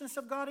righteousness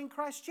of God in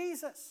Christ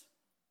Jesus.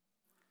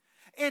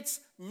 It's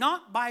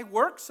not by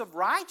works of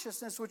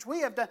righteousness which we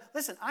have done.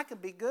 Listen, I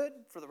could be good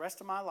for the rest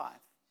of my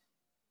life,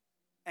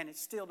 and it's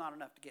still not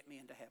enough to get me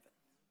into heaven.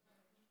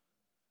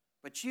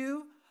 But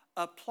you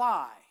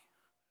apply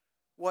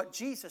what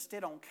Jesus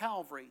did on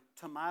Calvary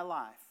to my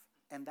life,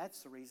 and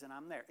that's the reason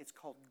I'm there. It's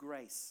called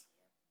grace.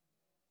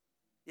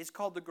 It's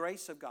called the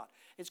grace of God.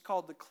 It's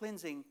called the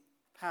cleansing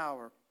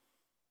power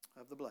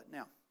of the blood.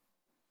 Now,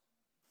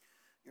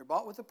 you're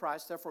bought with a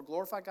price, therefore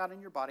glorify God in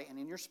your body and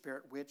in your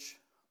spirit, which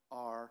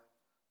are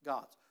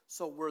God's.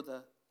 So we're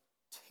the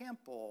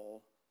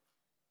temple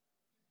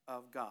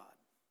of God.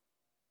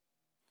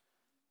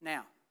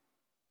 Now,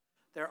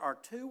 there are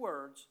two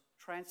words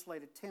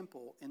translated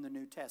temple in the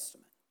New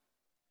Testament.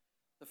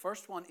 The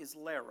first one is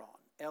Leron,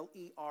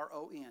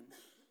 L-E-R-O-N.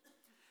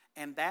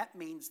 And that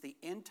means the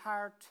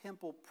entire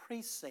temple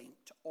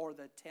precinct or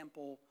the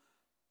temple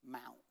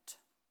mount.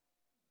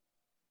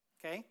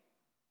 Okay?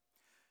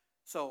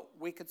 So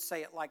we could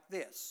say it like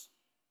this.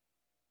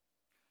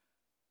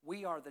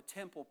 We are the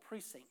temple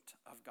precinct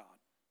of God.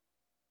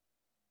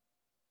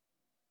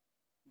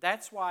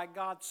 That's why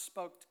God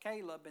spoke to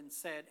Caleb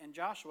and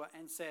Joshua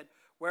and said,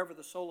 wherever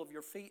the sole of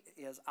your feet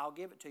is, I'll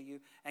give it to you.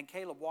 And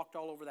Caleb walked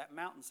all over that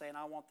mountain saying,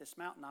 I want this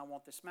mountain, I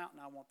want this mountain,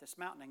 I want this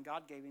mountain. And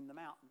God gave him the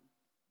mountain.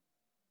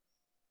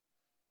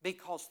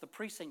 Because the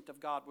precinct of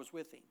God was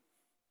with him.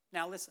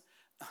 Now listen.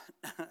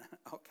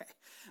 Okay.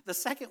 The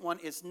second one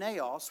is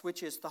Naos,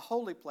 which is the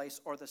holy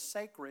place or the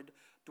sacred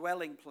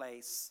dwelling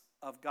place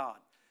of God.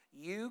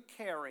 You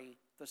carry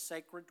the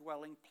sacred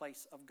dwelling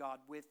place of God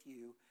with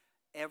you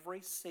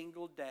every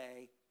single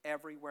day,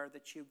 everywhere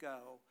that you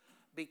go,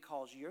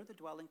 because you're the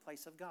dwelling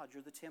place of God.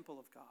 You're the temple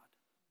of God.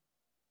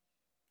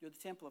 You're the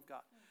temple of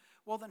God.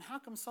 Well, then how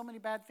come so many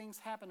bad things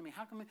happen to me?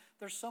 How come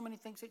there's so many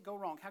things that go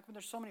wrong? How come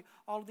there's so many,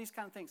 all of these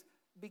kind of things?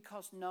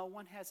 Because no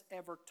one has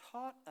ever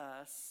taught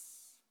us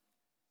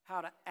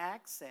how to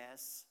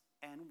access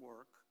and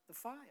work the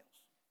files.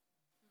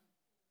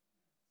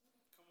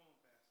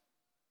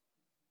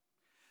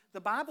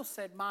 The Bible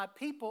said, my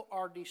people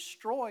are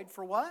destroyed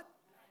for what?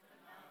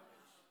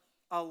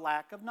 A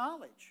lack of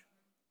knowledge.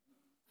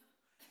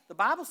 The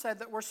Bible said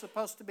that we're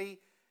supposed to be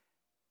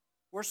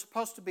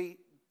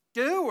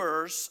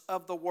doers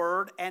of the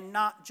word and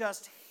not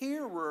just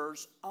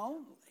hearers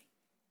only.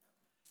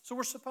 So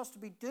we're supposed to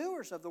be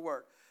doers of the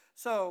word.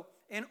 So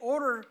in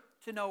order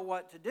to know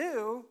what to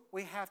do,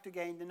 we have to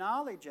gain the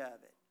knowledge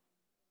of it.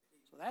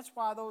 So that's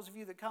why those of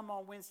you that come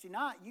on Wednesday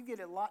night, you get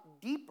a lot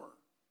deeper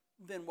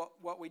than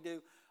what we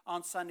do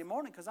on Sunday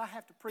morning, because I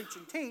have to preach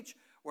and teach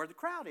where the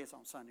crowd is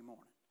on Sunday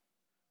morning.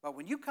 But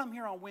when you come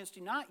here on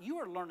Wednesday night, you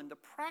are learning the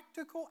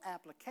practical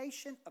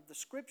application of the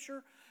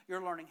Scripture.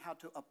 You're learning how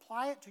to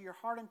apply it to your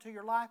heart and to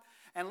your life.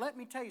 And let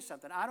me tell you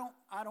something. I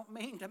don't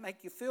mean to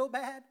make you feel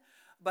bad,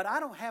 but I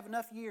don't have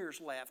enough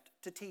years left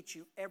to teach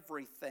you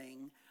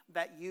everything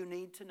that you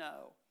need to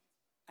know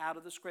out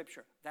of the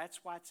Scripture.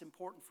 That's why it's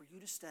important for you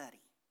to study.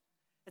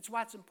 It's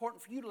why it's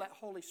important for you to let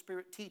Holy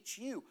Spirit teach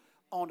you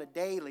on a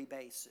daily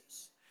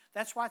basis.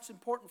 That's why it's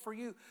important for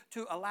you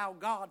to allow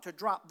God to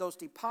drop those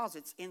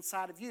deposits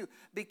inside of you,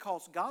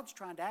 because God's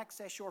trying to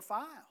access your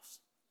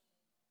files.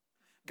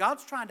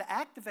 God's trying to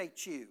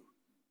activate you.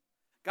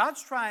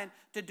 God's trying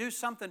to do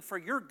something for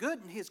your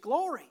good and His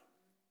glory.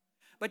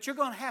 But you're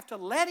going to have to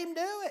let Him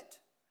do it.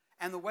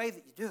 And the way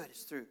that you do it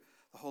is through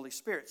the Holy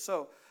Spirit.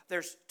 So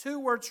there's two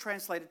words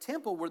translated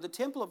temple. We're the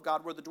temple of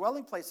God. We're the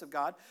dwelling place of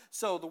God.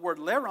 So the word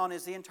Leron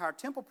is the entire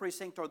temple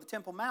precinct or the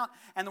temple mount.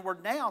 And the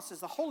word Naos is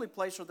the holy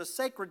place or the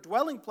sacred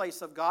dwelling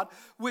place of God,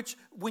 which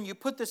when you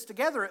put this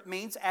together, it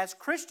means as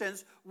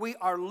Christians, we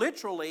are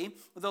literally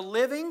the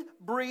living,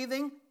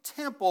 breathing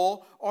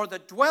temple or the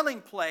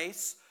dwelling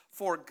place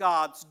for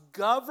God's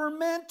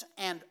government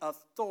and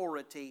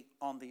authority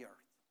on the earth.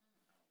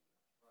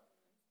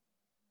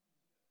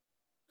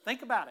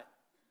 Think about it.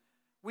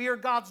 We are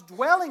God's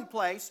dwelling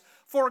place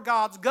for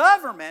God's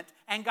government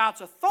and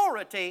God's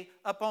authority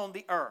upon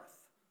the earth.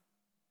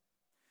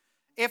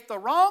 If the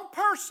wrong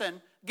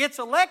person gets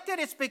elected,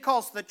 it's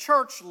because the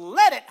church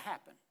let it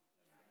happen.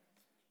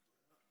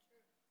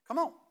 Come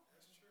on.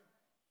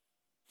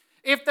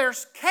 If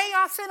there's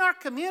chaos in our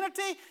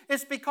community,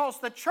 it's because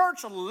the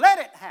church let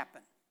it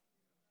happen.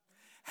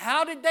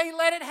 How did they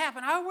let it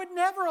happen? I would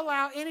never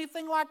allow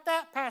anything like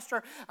that,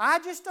 Pastor. I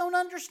just don't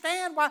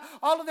understand why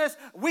all of this.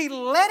 We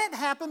let it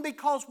happen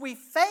because we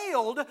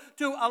failed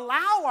to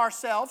allow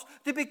ourselves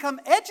to become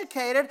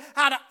educated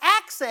how to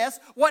access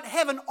what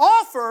heaven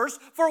offers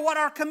for what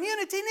our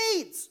community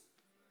needs.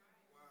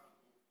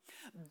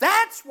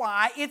 That's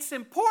why it's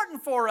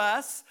important for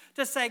us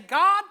to say,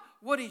 God,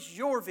 what is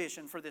your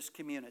vision for this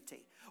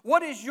community?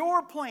 What is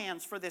your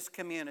plans for this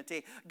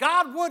community?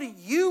 God, what do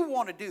you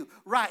want to do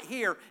right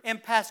here in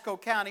Pasco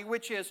County,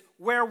 which is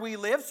where we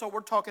live, so we're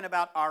talking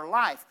about our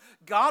life.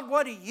 God,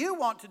 what do you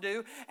want to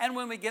do? And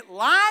when we get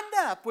lined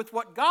up with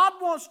what God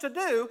wants to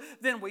do,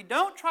 then we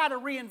don't try to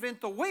reinvent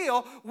the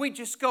wheel. We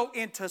just go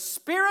into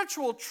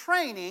spiritual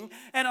training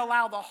and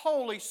allow the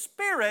Holy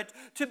Spirit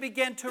to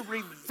begin to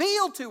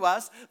reveal to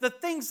us the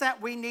things that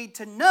we need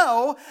to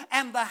know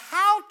and the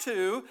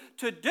how-to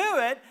do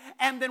it.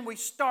 And then we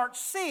start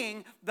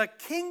seeing the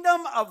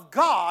kingdom of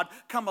God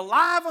come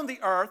alive on the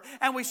earth,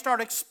 and we start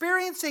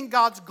experiencing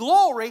God's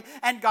glory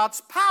and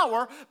God's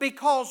power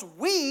because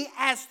we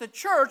as the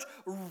church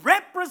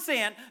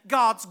represent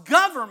God's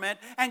government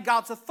and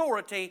God's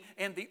authority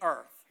in the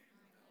earth.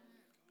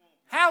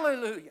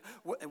 Hallelujah.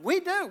 We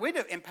do.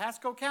 In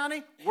Pasco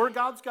County, we're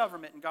God's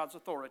government and God's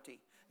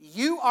authority.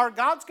 You are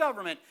God's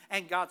government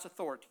and God's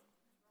authority.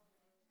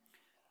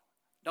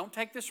 Don't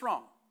take this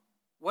wrong.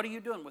 What are you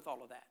doing with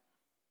all of that?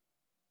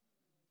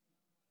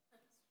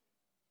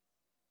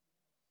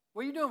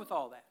 What are you doing with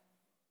all that?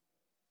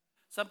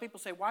 Some people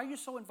say, why are you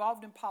so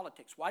involved in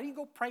politics? Why do you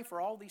go pray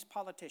for all these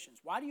politicians?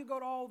 Why do you go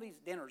to all these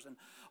dinners and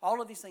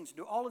all of these things,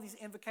 do all of these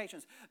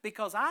invocations?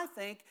 Because I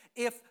think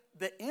if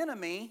the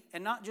enemy,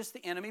 and not just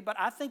the enemy, but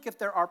I think if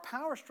there are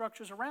power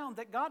structures around,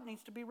 that God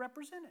needs to be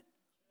represented.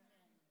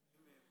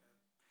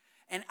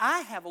 And I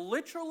have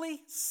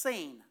literally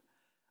seen,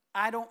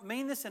 I don't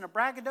mean this in a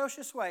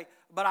braggadocious way,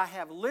 but I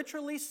have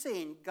literally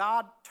seen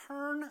God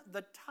turn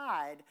the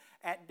tide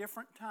at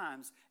different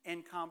times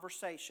in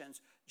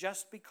conversations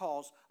just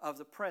because of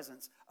the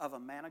presence of a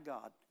man of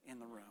God in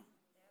the room.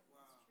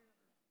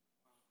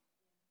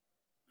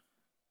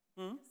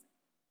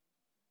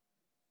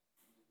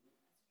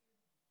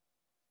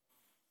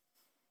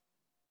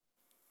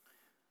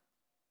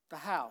 The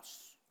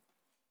house.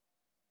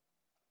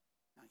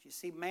 Now, you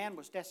see, man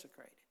was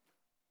desecrated,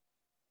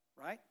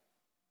 right?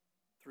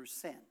 Through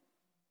sin.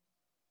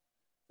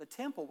 The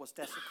temple was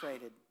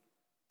desecrated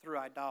through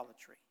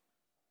idolatry.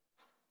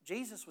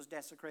 Jesus was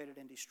desecrated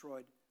and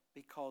destroyed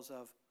because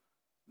of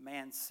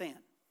man's sin.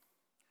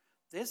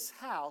 This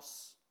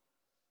house,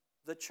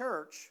 the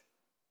church,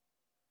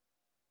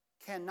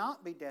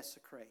 cannot be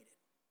desecrated.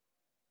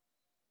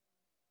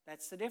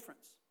 That's the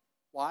difference.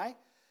 Why?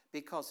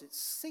 Because it's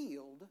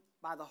sealed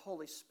by the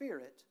Holy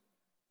Spirit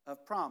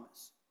of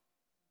promise.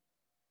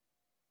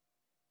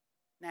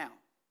 Now,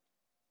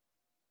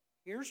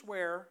 here's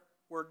where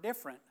we're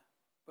different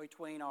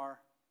between our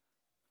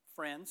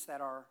friends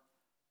that are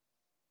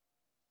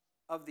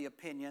of the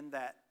opinion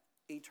that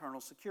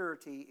eternal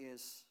security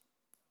is,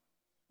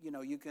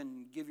 you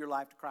can give your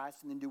life to Christ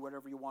and then do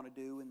whatever you want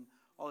to do and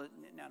all that.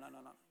 No.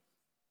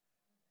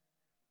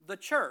 The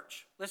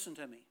church, listen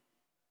to me.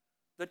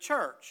 The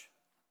church,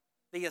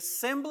 the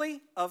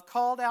assembly of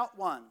called out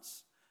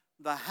ones,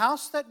 the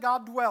house that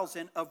God dwells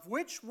in, of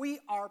which we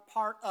are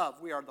part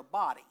of, we are the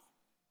body,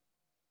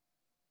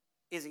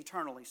 is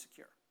eternally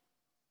secure.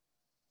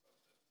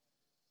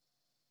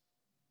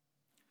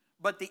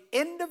 But the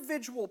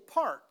individual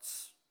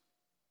parts,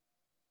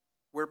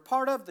 we're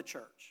part of the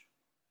church.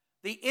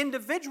 The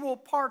individual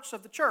parts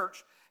of the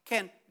church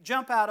can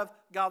jump out of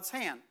God's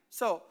hand.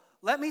 So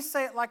let me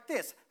say it like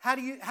this.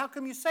 How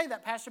come you say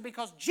that, Pastor?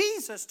 Because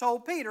Jesus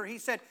told Peter, he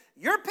said,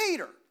 "You're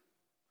Peter,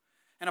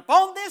 and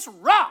upon this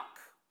rock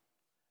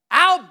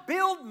I'll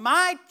build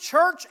my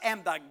church,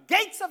 and the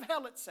gates of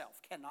hell itself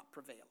cannot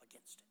prevail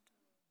against it."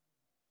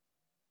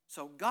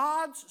 So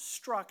God's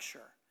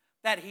structure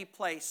that He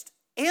placed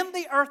in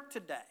the earth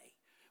today,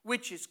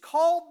 which is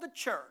called the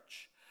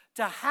church,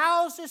 to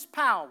house His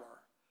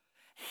power,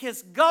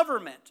 His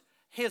government,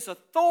 His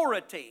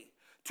authority,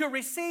 to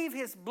receive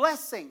His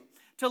blessing,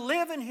 to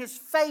live in His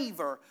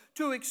favor,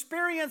 to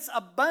experience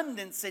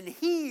abundance and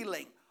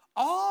healing,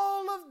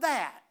 all of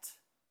that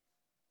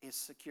is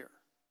secure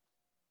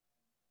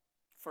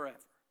forever.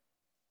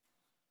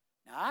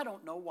 Now, I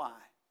don't know why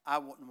I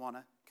wouldn't want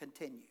to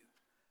continue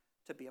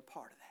to be a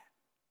part of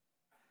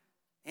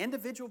that.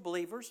 Individual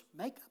believers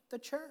make up the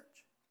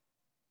church.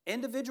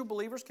 Individual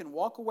believers can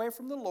walk away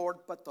from the Lord,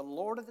 but the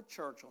Lord of the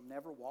church will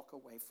never walk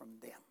away from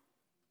them.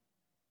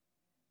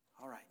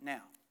 All right,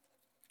 now,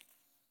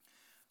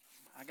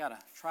 I got to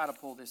try to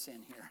pull this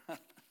in here.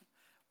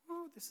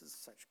 Ooh, this is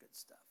such good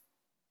stuff.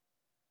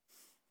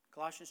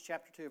 Colossians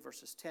chapter 2,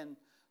 verses 10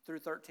 through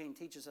 13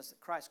 teaches us that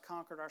Christ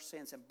conquered our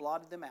sins and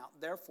blotted them out.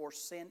 Therefore,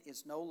 sin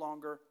is no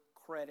longer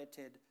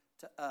credited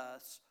to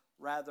us.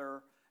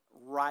 Rather,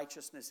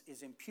 righteousness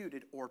is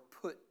imputed or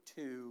put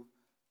to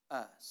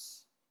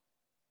us.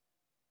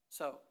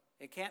 So,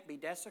 it can't be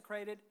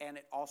desecrated, and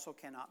it also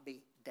cannot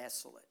be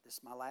desolate. This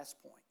is my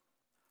last point.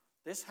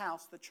 This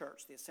house, the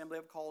church, the assembly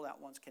of called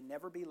out ones, can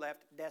never be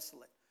left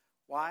desolate.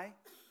 Why?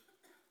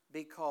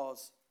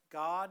 Because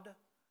God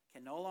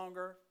can no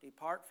longer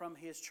depart from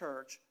His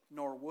church,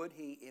 nor would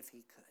He if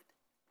He could.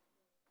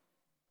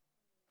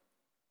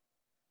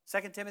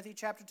 2 Timothy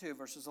chapter 2,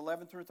 verses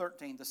 11 through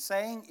 13. The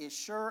saying is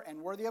sure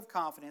and worthy of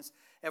confidence.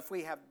 If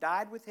we have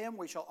died with Him,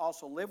 we shall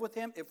also live with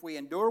Him. If we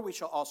endure, we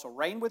shall also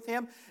reign with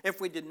Him.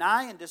 If we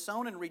deny and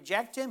disown and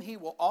reject Him, He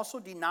will also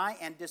deny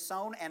and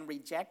disown and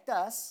reject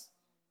us.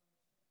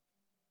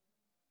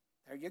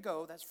 There you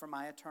go. That's for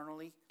my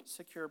eternally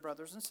secure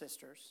brothers and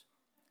sisters.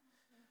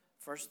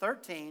 Verse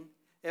 13.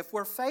 If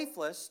we're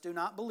faithless, do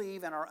not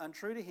believe, and are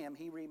untrue to Him,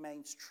 He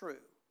remains true,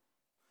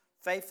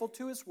 faithful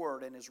to His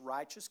word and His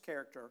righteous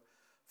character,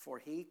 for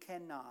He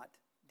cannot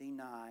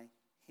deny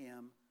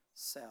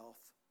Himself.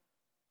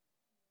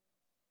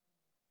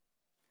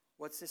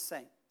 What's this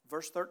saying?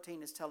 Verse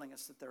 13 is telling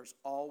us that there's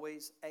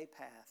always a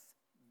path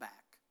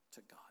back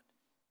to God.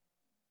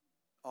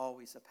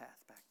 Always a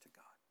path back to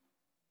God.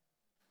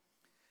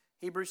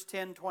 Hebrews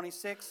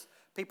 10:26.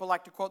 People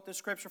like to quote this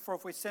scripture, for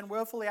if we sin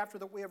willfully after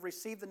that we have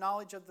received the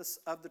knowledge of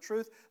the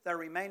truth, there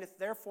remaineth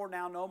therefore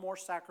now no more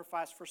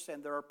sacrifice for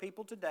sin. There are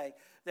people today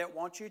that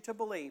want you to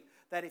believe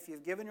that if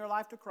you've given your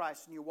life to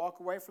Christ and you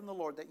walk away from the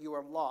Lord, that you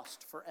are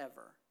lost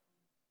forever.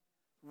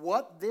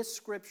 What this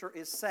scripture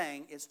is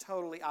saying is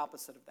totally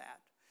opposite of that.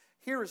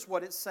 Here is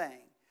what it's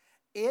saying.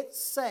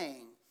 It's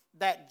saying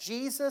that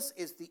Jesus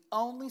is the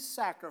only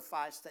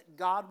sacrifice that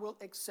God will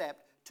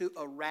accept to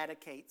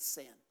eradicate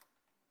sin.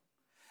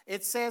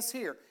 It says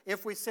here,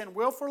 if we sin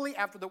willfully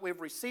after that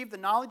we've received the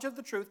knowledge of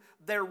the truth,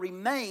 there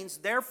remains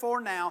therefore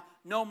now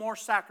no more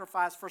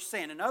sacrifice for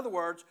sin. In other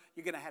words,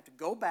 you're going to have to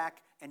go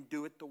back and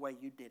do it the way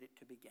you did it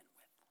to begin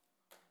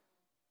with.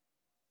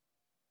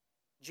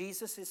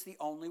 Jesus is the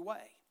only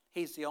way.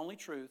 He's the only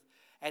truth,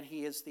 and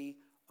He is the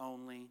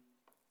only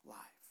life.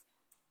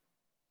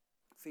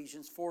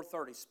 Ephesians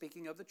 4:30,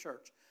 speaking of the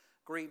church,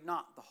 grieve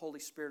not the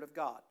Holy Spirit of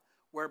God,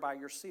 whereby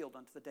you're sealed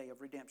unto the day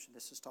of redemption.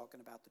 This is talking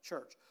about the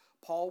church.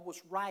 Paul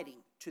was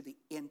writing to the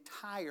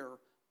entire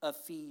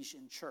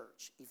Ephesian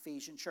church,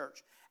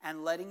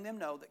 and letting them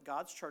know that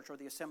God's church, or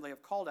the assembly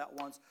of called out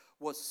ones,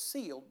 was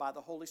sealed by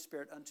the Holy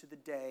Spirit unto the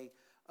day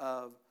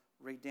of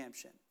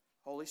redemption.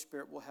 Holy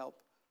Spirit will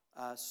help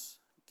us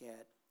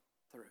get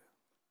through.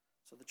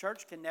 So the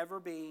church can never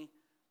be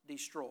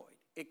destroyed.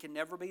 It can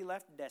never be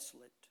left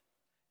desolate.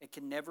 It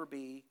can never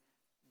be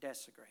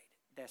desecrated.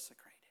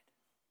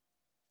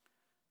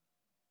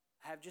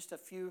 I have just a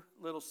few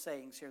little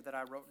sayings here that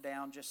I wrote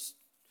down. Just,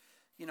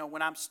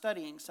 when I'm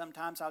studying,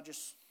 sometimes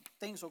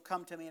things will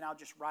come to me and I'll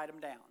just write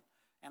them down.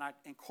 And I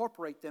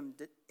incorporate them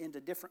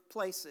into different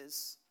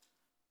places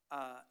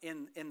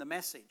in the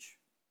message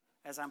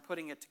as I'm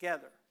putting it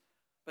together.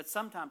 But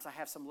sometimes I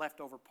have some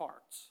leftover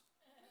parts.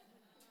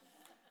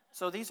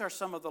 So these are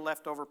some of the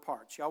leftover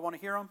parts. Y'all want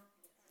to hear them?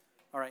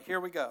 All right, here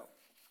we go.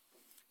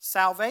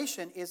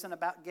 Salvation isn't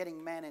about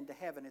getting man into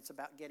heaven. It's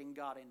about getting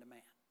God into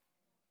man.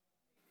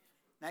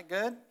 Isn't that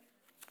good?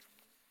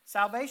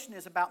 Salvation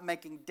is about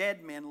making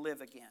dead men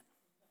live again.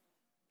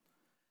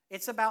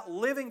 It's about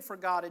living for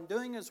God and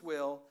doing His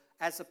will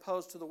as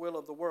opposed to the will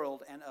of the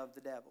world and of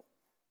the devil.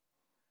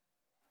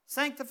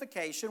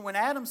 Sanctification, when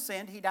Adam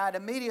sinned, he died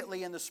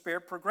immediately in the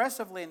spirit,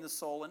 progressively in the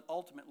soul, and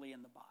ultimately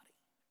in the body.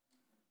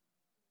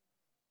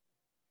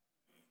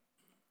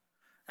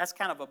 That's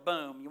kind of a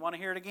boom. You want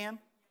to hear it again?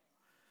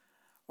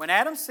 When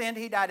Adam sinned,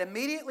 he died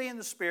immediately in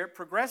the spirit,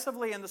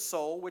 progressively in the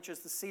soul, which is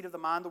the seat of the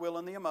mind, the will,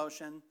 and the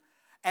emotion,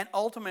 and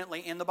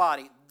ultimately in the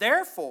body.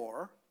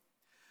 Therefore,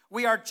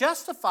 we are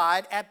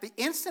justified at the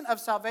instant of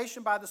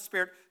salvation by the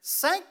Spirit,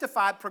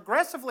 sanctified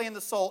progressively in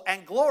the soul,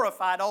 and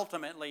glorified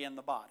ultimately in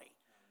the body.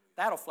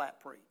 That'll flat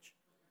preach.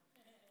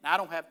 Now, I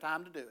don't have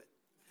time to do it.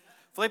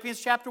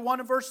 Philippians chapter 1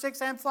 and verse 6,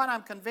 Amplified,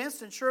 I'm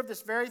convinced and sure of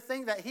this very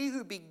thing, that He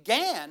who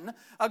began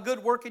a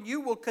good work in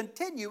you will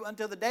continue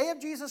until the day of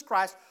Jesus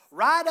Christ,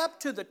 right up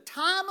to the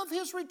time of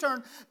His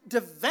return,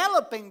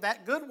 developing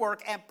that good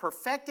work and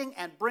perfecting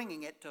and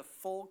bringing it to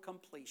full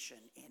completion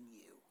in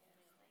you.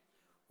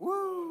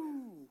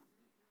 Woo!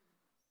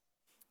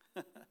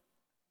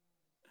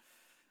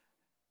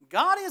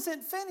 God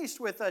isn't finished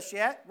with us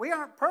yet. We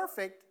aren't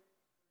perfect,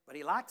 but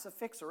He likes a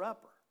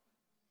fixer-upper.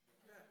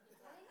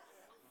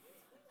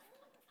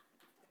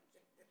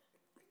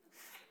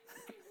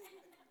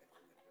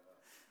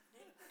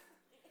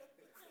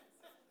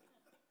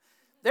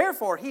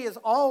 Therefore, He is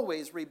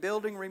always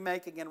rebuilding,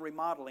 remaking, and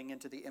remodeling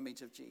into the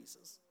image of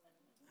Jesus.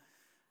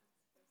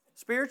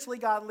 Spiritually,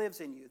 God lives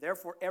in you.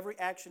 Therefore, every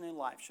action in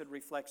life should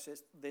reflect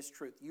this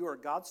truth. You are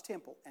God's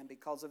temple, and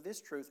because of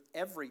this truth,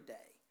 every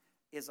day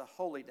is a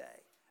holy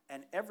day,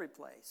 and every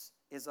place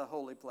is a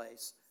holy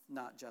place,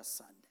 not just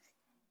Sunday.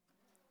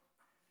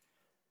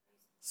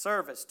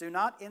 Service. Do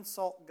not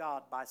insult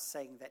God by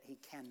saying that He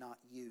cannot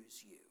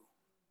use you.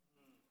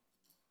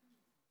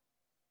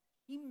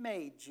 He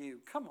made you.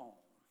 Come on.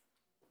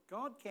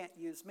 God can't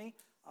use me.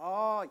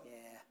 Oh,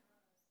 yeah.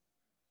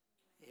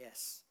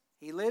 Yes.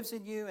 He lives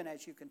in you, and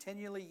as you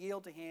continually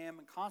yield to Him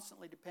and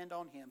constantly depend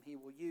on Him, He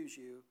will use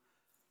you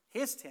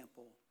His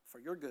temple for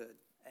your good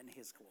and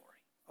His glory.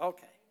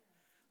 Okay.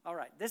 All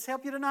right. This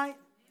help you tonight?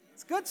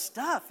 It's good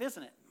stuff,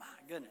 isn't it? My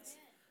goodness.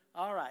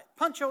 All right.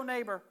 Punch your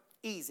neighbor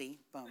easy.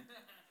 Boom.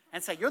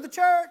 And say, you're the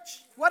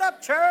church. What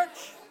up,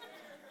 church?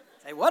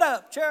 Say, what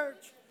up,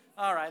 church?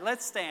 All right.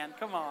 Let's stand.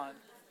 Come on.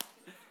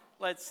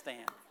 Let's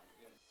stand.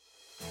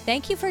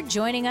 Thank you for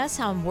joining us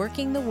on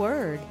Working the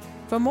Word.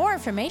 For more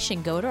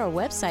information, go to our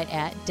website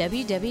at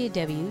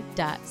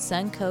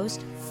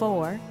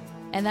www.suncoast4,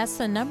 and that's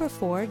the number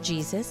 4,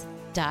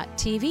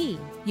 Jesus.tv.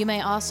 You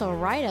may also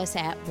write us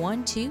at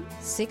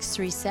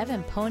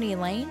 12637 Pony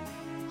Lane,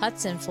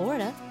 Hudson,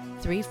 Florida,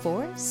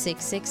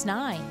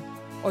 34669.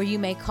 Or you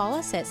may call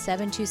us at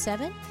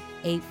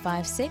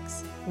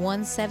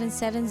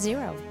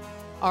 727-856-1770.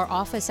 Our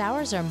office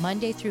hours are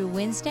Monday through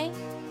Wednesday,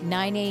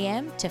 9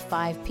 a.m. to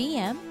 5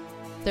 p.m.,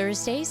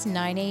 Thursdays,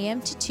 9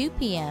 a.m. to 2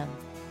 p.m.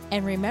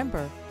 And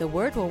remember, the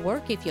Word will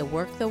work if you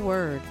work the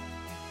Word.